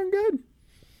pretty darn good.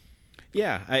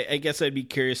 Yeah, I guess I'd be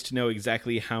curious to know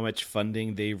exactly how much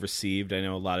funding they received. I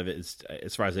know a lot of it is,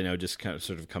 as far as I know, just kind of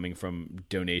sort of coming from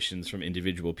donations from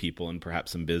individual people and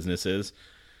perhaps some businesses.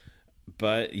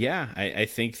 But yeah, I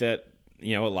think that,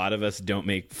 a lot of us don't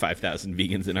make 5,000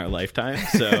 vegans in our lifetime.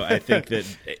 So I think that,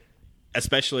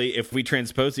 especially if we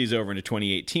transpose these over into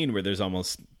 2018, where there's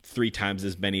almost 3 times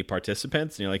as many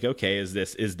participants, and you're like, okay, is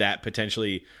that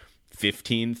potentially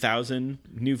 15,000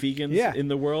 new vegans in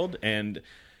the world? And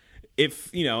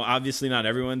if, obviously not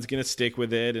everyone's going to stick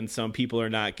with it, and some people are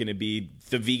not going to be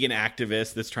the vegan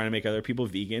activist that's trying to make other people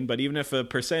vegan, but even if a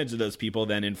percentage of those people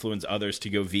then influence others to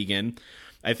go vegan,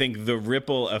 I think the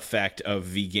ripple effect of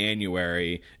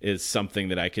Veganuary is something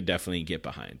that I could definitely get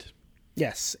behind.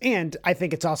 Yes, and I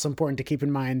think it's also important to keep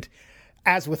in mind,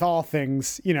 as with all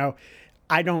things,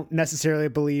 I don't necessarily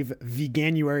believe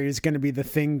Veganuary is going to be the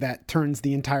thing that turns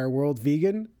the entire world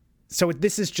vegan. So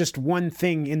this is just one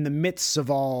thing in the midst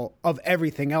of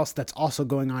everything else that's also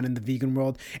going on in the vegan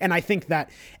world. And I think that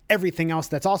everything else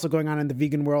that's also going on in the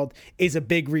vegan world is a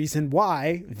big reason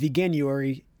why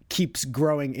Veganuary keeps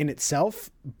growing in itself.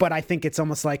 But I think it's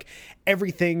almost like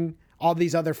all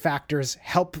these other factors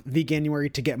help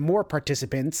Veganuary to get more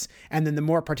participants. And then the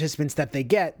more participants that they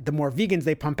get, the more vegans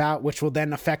they pump out, which will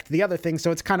then affect the other things.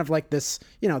 So it's kind of like this,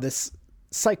 this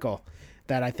cycle.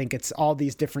 That I think it's all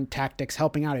these different tactics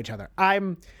helping out each other.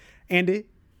 Andy,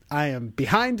 I am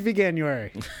behind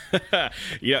Veganuary.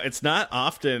 It's not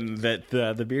often that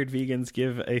the Beard Vegans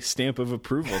give a stamp of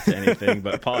approval to anything,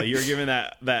 but Paul, you're giving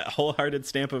that wholehearted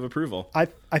stamp of approval. I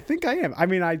think I am. I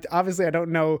mean, I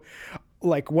don't know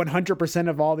like 100%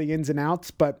 of all the ins and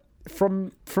outs, but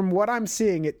from what I'm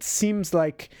seeing, it seems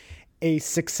like a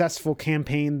successful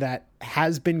campaign that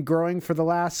has been growing for the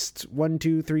last 1,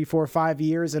 2, 3, 4, 5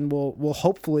 years, and will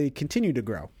hopefully continue to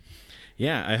grow.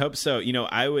 Yeah, I hope so.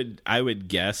 I would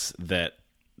guess that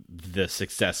the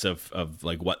success of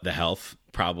like What the Health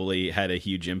probably had a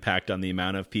huge impact on the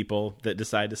amount of people that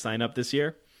decide to sign up this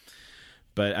year.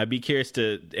 But I'd be curious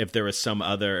if there was some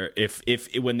other, if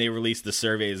when they release the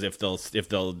surveys, if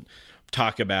they'll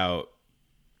talk about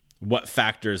what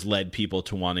factors led people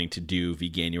to wanting to do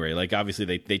Veganuary. Like, obviously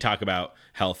they talk about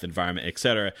health, environment,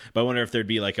 etc. But I wonder if there'd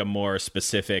be like a more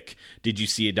specific, did you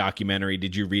see a documentary?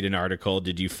 Did you read an article?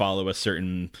 Did you follow a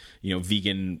certain,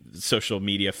 vegan social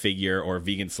media figure or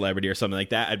vegan celebrity or something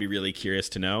like that? I'd be really curious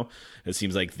to know. It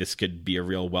seems like this could be a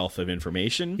real wealth of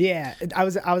information. Yeah, I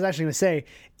was actually going to say,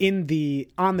 on the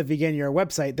Veganuary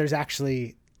website, there's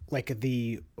actually like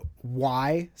the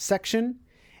why section.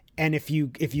 And if you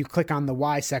click on the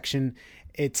why section,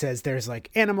 it says there's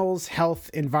like animals, health,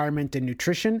 environment, and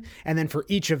nutrition. And then for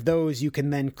each of those, you can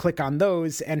then click on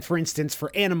those. And for instance,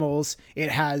 for animals, it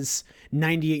has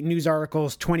 98 news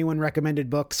articles, 21 recommended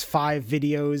books, 5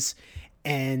 videos.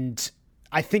 And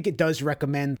I think it does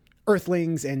recommend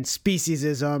Earthlings and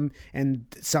speciesism and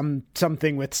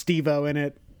something with Steve-O in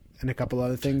it and a couple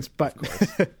other things. But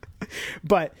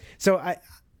so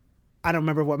I don't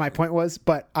remember what my point was,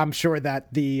 but I'm sure that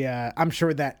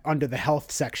under the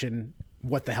health section,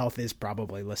 What the Health is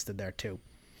probably listed there too.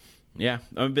 Yeah,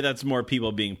 but that's more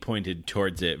people being pointed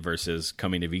towards it versus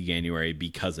coming to Veganuary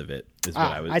because of it.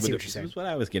 I see what you're saying. Is what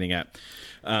I was getting at.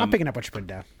 I'm picking up what you're putting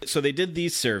down. So they did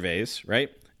these surveys,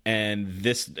 right? And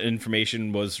this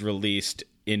information was released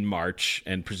in March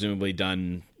and presumably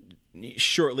done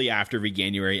shortly after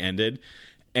Veganuary ended.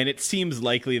 And it seems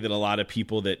likely that a lot of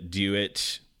people that do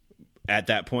it at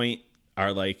that point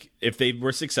are like, if they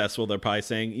were successful, they're probably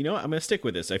saying, I'm going to stick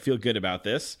with this. I feel good about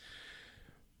this.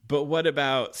 But what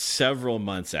about several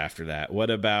months after that? What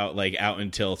about like out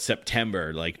until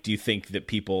September? Like, do you think that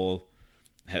people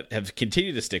have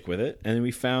continued to stick with it? And then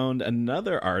we found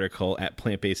another article at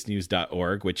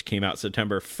plantbasednews.org, which came out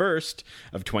September 1st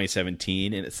of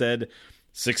 2017. And it said,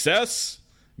 success.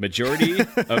 Majority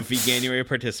of Veganuary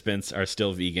participants are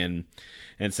still vegan.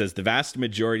 And it says the vast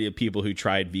majority of people who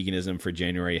tried veganism for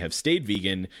January have stayed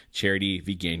vegan, Charity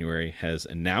Veganuary has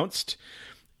announced.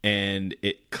 And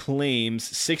it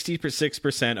claims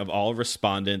 66% of all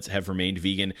respondents have remained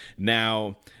vegan.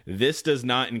 Now, this does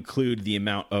not include the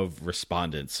amount of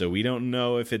respondents. So we don't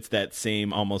know if it's that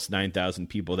same almost 9,000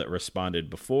 people that responded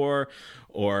before,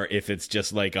 or if it's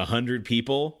just like 100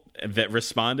 people that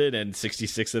responded and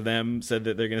 66 of them said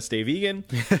that they're going to stay vegan.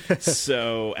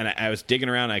 So, and I was digging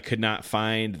around. I could not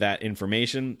find that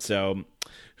information. So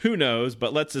who knows,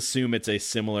 but let's assume it's a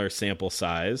similar sample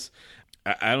size.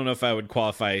 I don't know if I would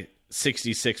qualify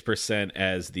 66%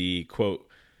 as the quote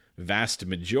vast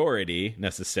majority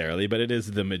necessarily, but it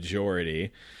is the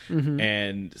majority. Mm-hmm.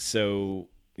 And so,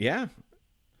 yeah.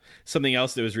 Something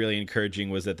else that was really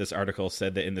encouraging was that this article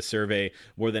said that in the survey,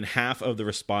 more than half of the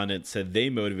respondents said they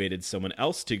motivated someone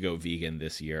else to go vegan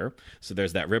this year. So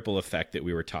there's that ripple effect that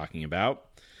we were talking about.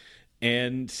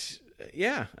 And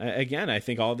yeah, again, I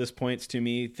think all this points to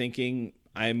me thinking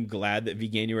I'm glad that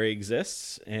Veganuary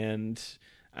exists. And,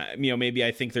 maybe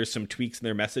I think there's some tweaks in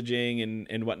their messaging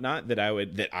and whatnot that I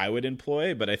would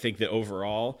employ. But I think that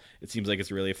overall, it seems like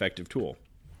it's a really effective tool.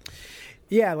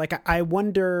 Yeah, like I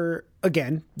wonder,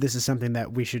 again, this is something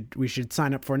that we should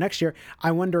sign up for next year.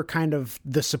 I wonder kind of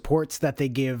the supports that they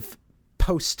give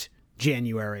post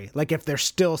January. Like if they're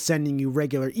still sending you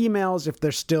regular emails, if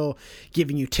they're still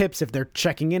giving you tips, if they're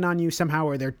checking in on you somehow,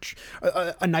 or they're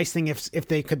a nice thing if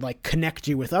they could like connect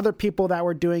you with other people that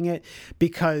were doing it.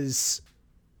 Because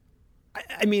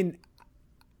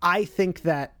I think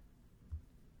that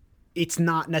it's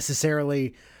not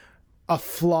necessarily a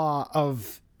flaw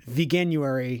of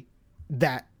Veganuary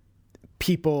that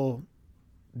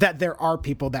there are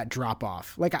people that drop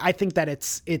off. Like I think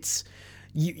that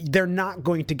they're not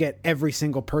going to get every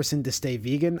single person to stay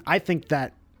vegan. I think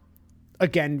that,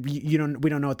 again, we don't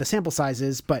know what the sample size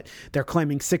is, but they're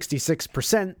claiming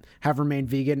 66% have remained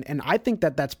vegan, and I think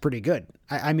that that's pretty good.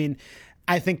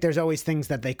 I think there's always things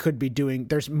that they could be doing.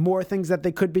 There's more things that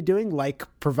they could be doing, like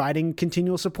providing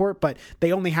continual support, but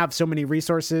they only have so many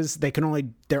resources. There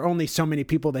are only so many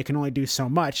people. They can only do so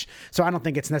much. So I don't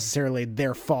think it's necessarily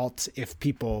their fault if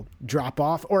people drop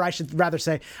off, or I should rather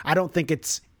say, I don't think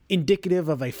it's indicative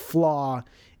of a flaw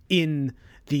in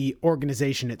the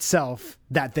organization itself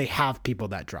that they have people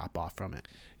that drop off from it.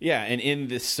 Yeah, and in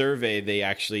this survey, they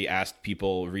actually asked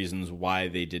people reasons why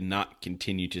they did not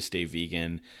continue to stay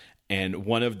vegan. And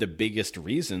one of the biggest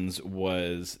reasons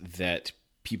was that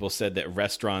people said that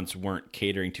restaurants weren't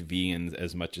catering to vegans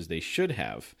as much as they should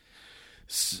have.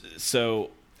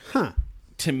 So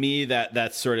to me,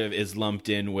 that sort of is lumped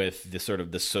in with the sort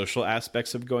of the social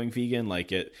aspects of going vegan.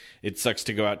 Like it sucks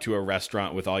to go out to a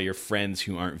restaurant with all your friends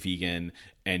who aren't vegan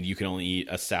and you can only eat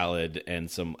a salad and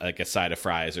some like a side of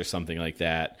fries or something like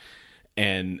that.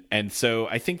 And so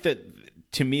I think that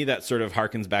to me, that sort of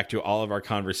harkens back to all of our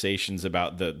conversations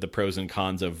about the pros and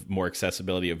cons of more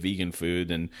accessibility of vegan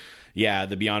food. And yeah,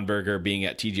 the Beyond Burger being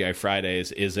at TGI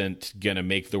Fridays isn't going to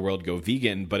make the world go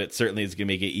vegan, but it certainly is going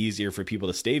to make it easier for people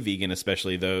to stay vegan,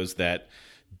 especially those that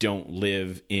don't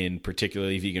live in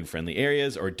particularly vegan friendly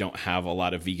areas or don't have a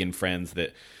lot of vegan friends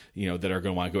that, you know, that are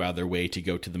going to want to go out of their way to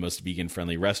go to the most vegan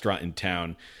friendly restaurant in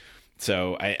town.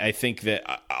 So I think that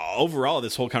overall,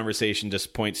 this whole conversation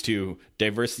just points to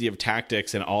diversity of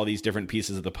tactics and all these different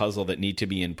pieces of the puzzle that need to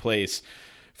be in place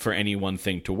for any one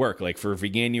thing to work. Like for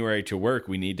Veganuary to work,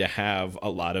 we need to have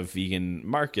a lot of vegan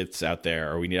markets out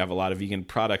there, or we need to have a lot of vegan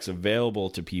products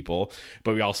available to people.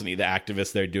 But we also need the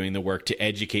activists that are doing the work to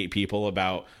educate people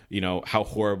about, you know, how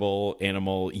horrible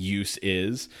animal use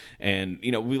is. And,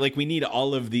 you know, we need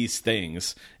all of these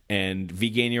things. And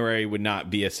Veganuary would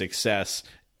not be a success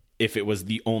if it was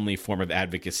the only form of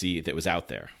advocacy that was out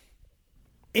there.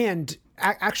 And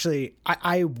actually,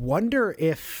 I wonder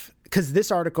if, because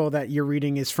this article that you're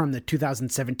reading is from the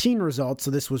 2017 results, so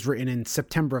this was written in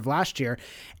September of last year,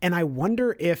 and I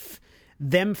wonder if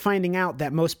them finding out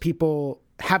that most people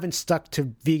haven't stuck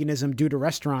to veganism due to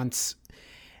restaurants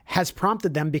has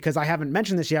prompted them, because I haven't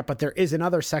mentioned this yet, but there is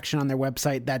another section on their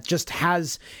website that just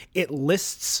has, it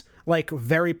lists like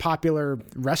very popular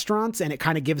restaurants, and it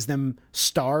kind of gives them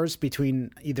stars between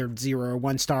either 0 or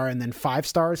 1 star and then 5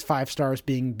 stars, 5 stars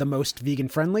being the most vegan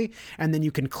friendly. And then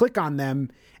you can click on them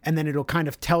and then it'll kind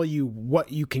of tell you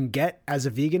what you can get as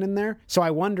a vegan in there. So I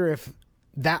wonder if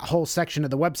that whole section of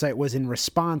the website was in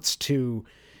response to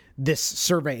this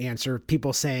survey answer,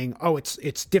 people saying, oh,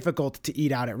 it's difficult to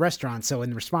eat out at restaurants. So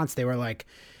in response, they were like,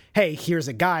 hey, here's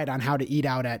a guide on how to eat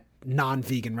out at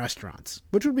non-vegan restaurants,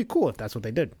 which would be cool if that's what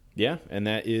they did. Yeah, and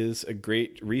that is a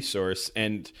great resource.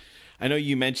 And I know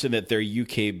you mentioned that they're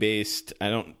UK based. I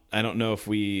don't know if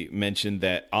we mentioned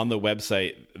that on the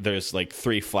website there's like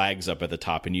 3 flags up at the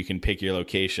top and you can pick your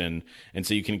location, and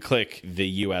so you can click the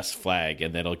US flag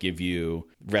and that'll give you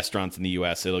restaurants in the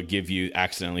US. It'll give you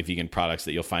accidentally vegan products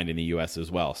that you'll find in the US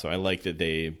as well. So I like that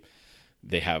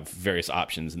they have various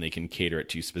options and they can cater it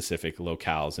to specific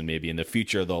locales, and maybe in the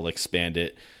future they'll expand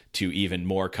it to even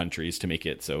more countries to make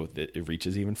it so that it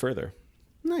reaches even further.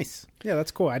 Nice. Yeah, that's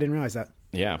cool. I didn't realize that.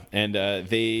 Yeah, and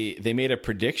they made a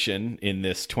prediction in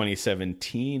this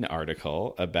 2017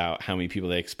 article about how many people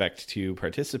they expect to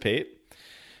participate,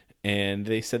 and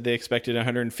they said they expected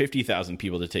 150,000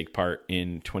 people to take part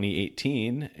in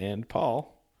 2018. And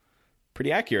Paul,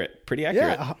 pretty accurate.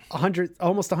 Yeah, 100,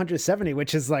 almost 170,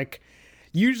 which is like,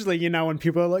 usually, you know, when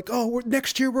people are like, oh,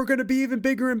 next year we're going to be even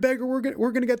bigger and bigger, we're going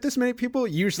to get this many people.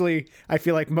 Usually, I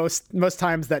feel like most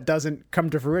times that doesn't come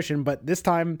to fruition. But this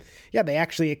time, yeah, they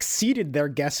actually exceeded their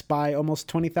guess by almost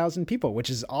 20,000 people, which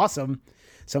is awesome.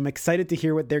 So I'm excited to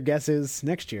hear what their guess is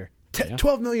next year.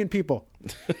 12 million people.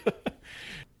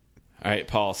 All right,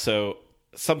 Paul. So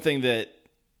something that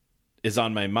is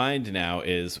on my mind now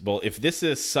is, well, if this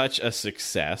is such a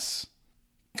success,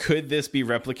 could this be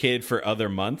replicated for other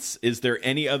months? Is there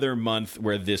any other month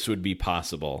where this would be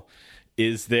possible?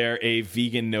 Is there a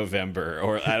vegan November?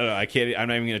 Or I don't know. I'm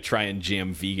not even going to try and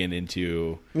jam vegan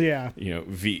into,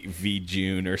 V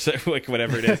June or so, like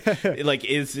whatever it is. Like,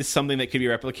 is this something that could be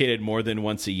replicated more than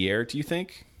once a year, do you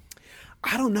think?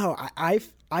 I don't know.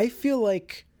 I feel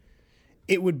like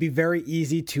it would be very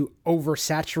easy to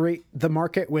oversaturate the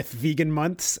market with vegan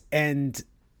months, and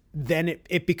then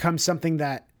it becomes something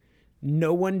that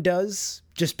no one does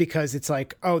just because it's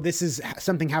like, oh, this is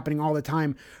something happening all the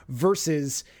time,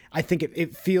 versus I think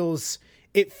it feels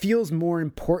more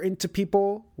important to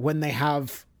people when they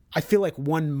have, I feel like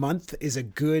 1 month is a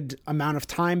good amount of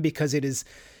time because it is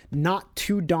not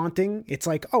too daunting. It's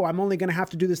like, oh, I'm only going to have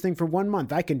to do this thing for 1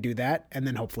 month. I can do that. And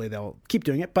then hopefully they'll keep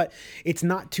doing it, but it's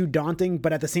not too daunting.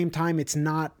 But at the same time, it's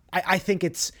not, I think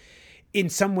it's, in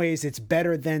some ways it's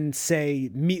better than, say,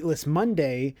 Meatless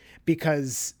Monday,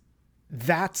 because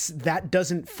that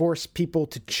doesn't force people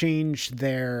to change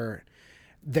their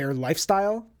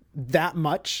lifestyle that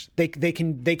much. They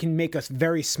can make a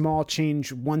very small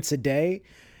change once a day,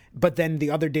 but then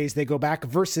the other days they go back,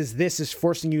 versus this is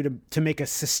forcing you to make a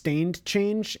sustained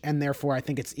change, and therefore I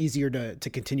think it's easier to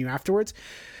continue afterwards.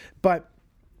 But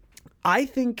I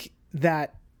think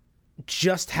that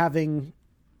just having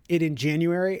it in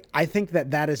January, I think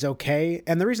that that is okay.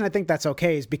 And the reason I think that's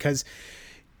okay is because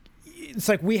it's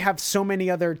like we have so many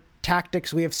other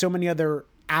tactics. We have so many other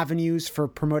avenues for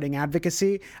promoting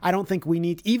advocacy. I don't think we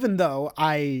need, even though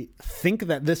I think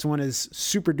that this one is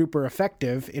super duper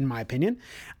effective, in my opinion,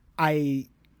 I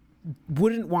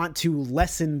wouldn't want to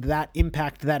lessen that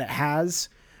impact that it has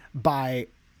by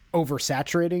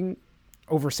oversaturating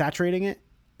it.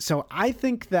 So I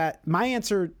think that my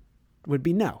answer would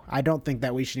be no. I don't think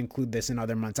that we should include this in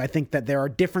other months. I think that there are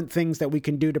different things that we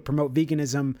can do to promote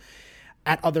veganism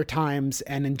at other times,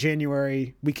 and in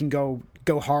January we can go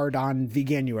hard on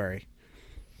Veganuary.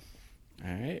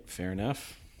 All right, fair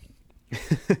enough.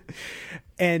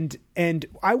 and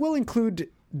I will include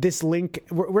this link.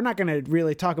 We're not going to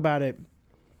really talk about it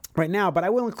right now, but I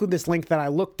will include this link that I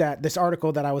looked at, this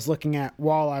article that I was looking at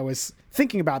while I was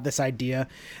thinking about this idea.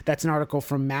 That's an article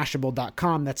from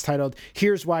Mashable.com that's titled,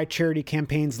 "Here's Why Charity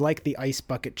Campaigns Like the Ice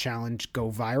Bucket Challenge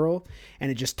Go Viral." And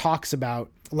it just talks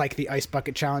about, like the Ice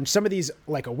Bucket Challenge, some of these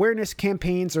like awareness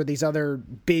campaigns or these other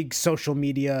big social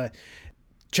media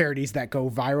charities that go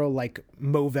viral, like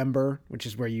Movember, which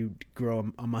is where you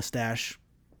grow a mustache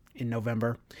in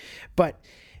November. But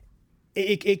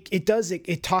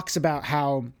it talks about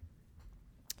how,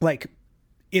 like,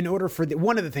 in order for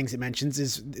one of the things it mentions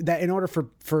is that in order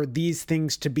for these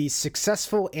things to be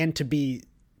successful and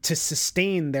to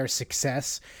sustain their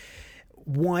success,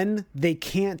 one, they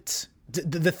can't,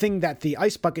 the thing that the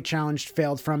Ice Bucket Challenge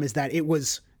failed from is that it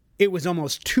was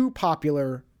almost too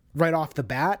popular right off the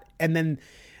bat. And then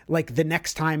like the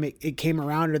next time it came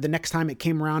around, or the next time it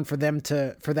came around for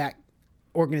that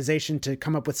organization to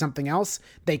come up with something else,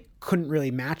 they couldn't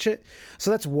really match it.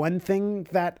 So that's one thing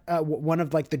that one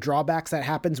of like the drawbacks that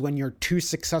happens when you're too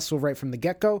successful right from the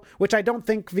get-go, which I don't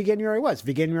think Veganuary was.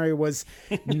 Veganuary was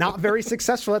not very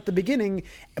successful at the beginning,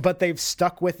 but they've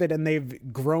stuck with it and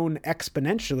they've grown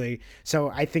exponentially. So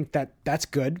I think that that's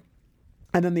good.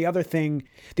 And then the other thing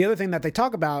that they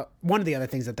talk about, one of the other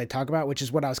things that they talk about, which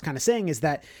is what I was kind of saying, is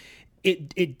that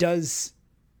it does,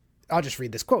 I'll just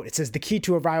read this quote. It says, "The key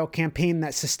to a viral campaign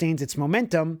that sustains its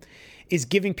momentum is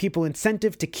giving people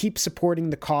incentive to keep supporting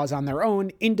the cause on their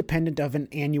own, independent of an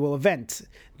annual event.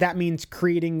 That means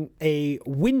creating a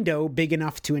window big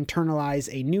enough to internalize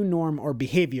a new norm or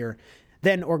behavior.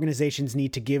 Then organizations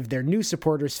need to give their new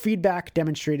supporters feedback,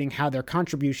 demonstrating how their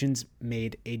contributions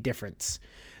made a difference."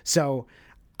 So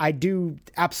I do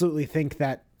absolutely think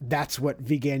that that's what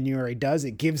Veganuary does.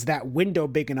 It gives that window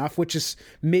big enough, which is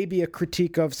maybe a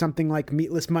critique of something like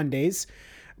Meatless Mondays,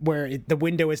 where the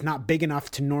window is not big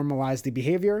enough to normalize the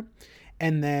behavior.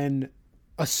 And then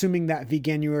assuming that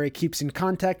Veganuary keeps in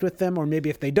contact with them, or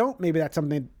maybe if they don't, maybe that's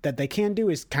something that they can do,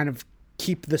 is kind of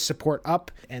keep the support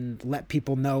up and let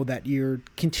people know that you're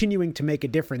continuing to make a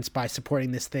difference by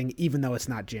supporting this thing, even though it's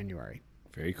not January.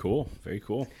 Very cool. Very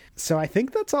cool. So I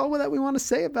think that's all that we want to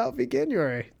say about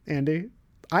Veganuary, Andy.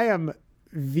 I am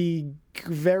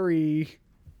very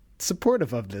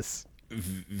supportive of this.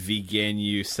 Vegan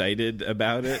you cited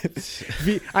about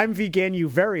it? I'm vegan you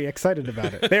very excited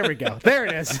about it. There we go. There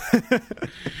it is.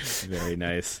 Very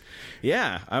nice.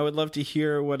 Yeah, I would love to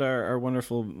hear what our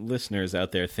wonderful listeners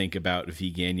out there think about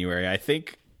Veganuary.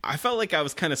 I felt like I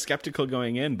was kind of skeptical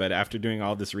going in, but after doing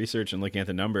all this research and looking at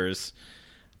the numbers,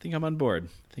 I think I'm on board.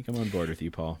 With you,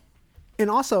 Paul. And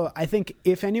also, I think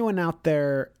if anyone out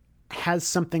there has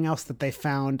something else that they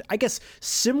found, I guess,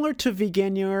 similar to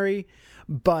Veganuary,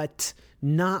 but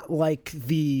not like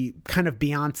the kind of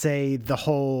Beyonce, the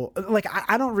whole, like,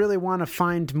 I don't really want to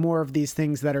find more of these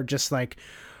things that are just like,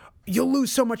 you'll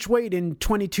lose so much weight in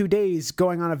 22 days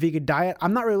going on a vegan diet.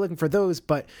 I'm not really looking for those,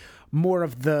 but more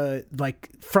of the, like,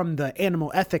 from the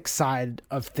animal ethics side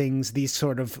of things, these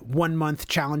sort of 1 month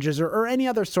challenges or any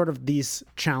other sort of these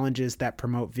challenges that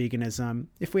promote veganism.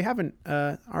 If we haven't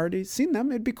already seen them,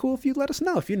 it'd be cool if you let us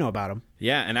know if you know about them.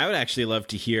 Yeah, and I would actually love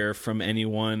to hear from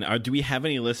anyone. Do we have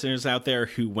any listeners out there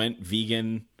who went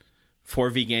vegan for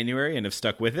Veganuary and have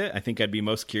stuck with it? I think I'd be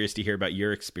most curious to hear about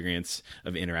your experience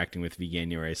of interacting with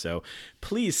Veganuary. So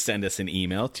please send us an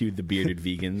email to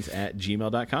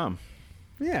thebeardedvegans@gmail.com.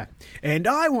 Yeah. And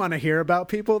I want to hear about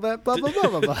people that blah, blah, blah,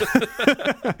 blah, blah.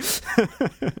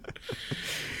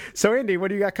 So, Andy, what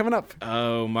do you got coming up?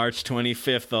 Oh, March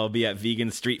 25th, I'll be at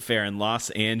Vegan Street Fair in Los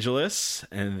Angeles.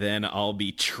 And then I'll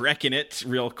be trekking it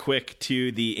real quick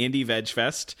to the Indie Veg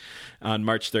Fest on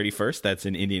March 31st. That's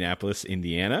in Indianapolis,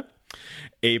 Indiana.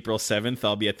 April 7th,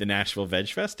 I'll be at the Nashville Veg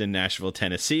Fest in Nashville,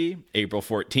 Tennessee. April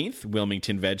 14th,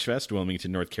 Wilmington Veg Fest,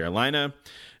 Wilmington, North Carolina.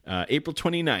 April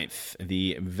 29th,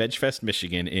 the Veg Fest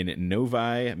Michigan in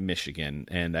Novi, Michigan.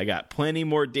 And I got plenty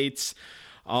more dates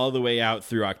all the way out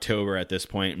through October at this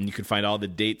point. And you can find all the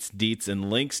dates, deets, and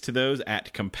links to those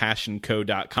at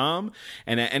compassionco.com.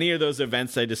 And at any of those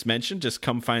events I just mentioned, just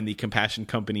come find the Compassion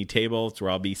Company table. It's where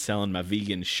I'll be selling my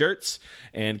vegan shirts.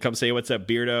 And come say, what's up,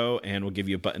 Beardo? And we'll give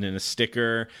you a button and a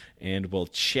sticker. And we'll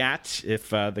chat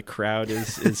if the crowd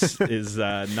is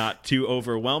not too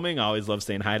overwhelming. I always love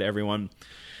saying hi to everyone.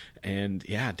 And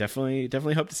yeah, definitely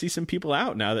hope to see some people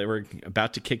out now that we're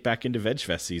about to kick back into Veg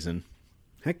Fest season.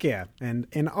 Heck yeah. And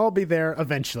I'll be there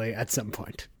eventually at some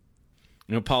point.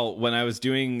 You know, Paul, when I was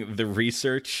doing the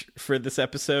research for this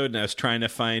episode and I was trying to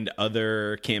find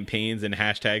other campaigns and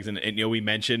hashtags, and you know, we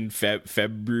mentioned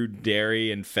Feb Dairy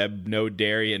and Feb No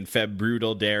Dairy and Feb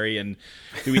Brutal Dairy, and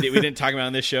we didn't talk about it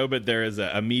on this show, but there is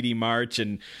a meaty march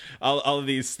and all of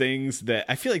these things that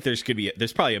I feel like there's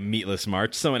probably a meatless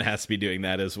march. Someone has to be doing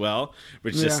that as well,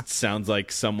 which just sounds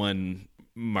like someone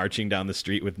marching down the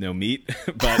street with no meat.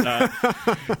 but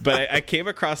I came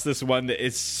across this one that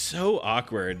is so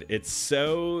awkward.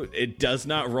 It does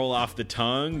not roll off the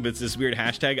tongue, but it's this weird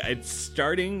hashtag. It's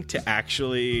starting to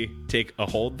actually take a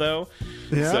hold though.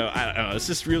 Yeah. So I don't know, it's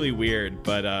just really weird,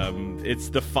 but it's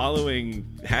the following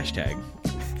hashtag.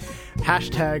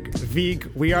 #Veg.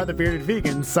 We are the Bearded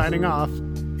Vegans signing off.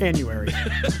 Veganuary.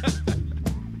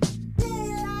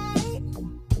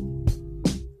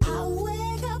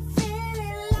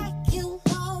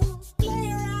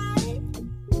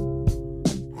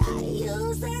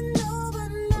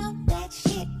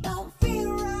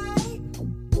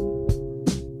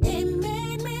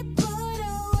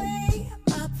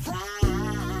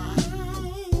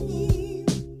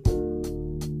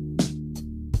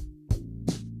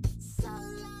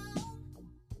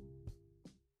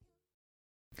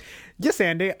 Yes,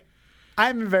 Andy,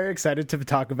 I'm very excited to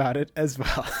talk about it as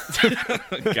well.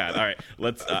 God, all right,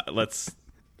 let's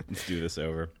do this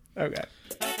over. Okay.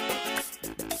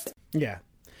 Yeah.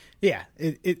 Yeah.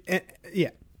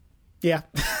 Yeah.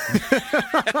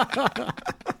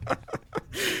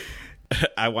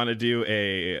 I want to do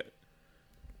a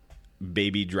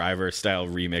Baby Driver style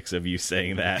remix of you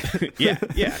saying that. Yeah.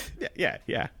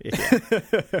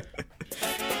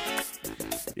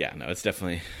 Yeah, no, it's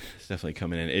definitely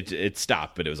coming in. It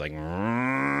stopped, but it was like.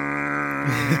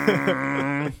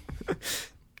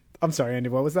 I'm sorry, Andy.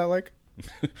 What was that like?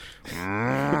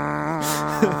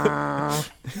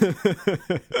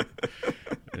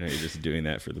 You're just doing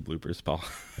that for the bloopers, Paul.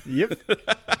 Yep.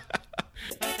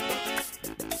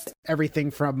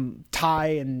 Everything from Thai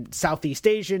and Southeast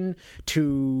Asian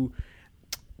to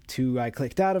I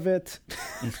clicked out of it.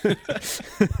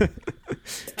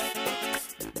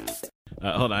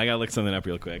 Hold on, I gotta look something up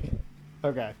real quick.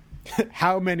 Okay.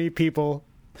 How many people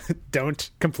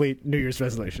don't complete New Year's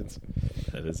resolutions?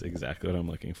 That is exactly what I'm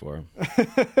looking for.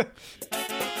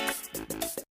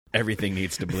 Everything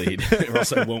needs to bleed, or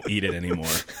else I won't eat it anymore.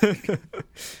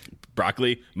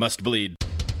 Broccoli must bleed.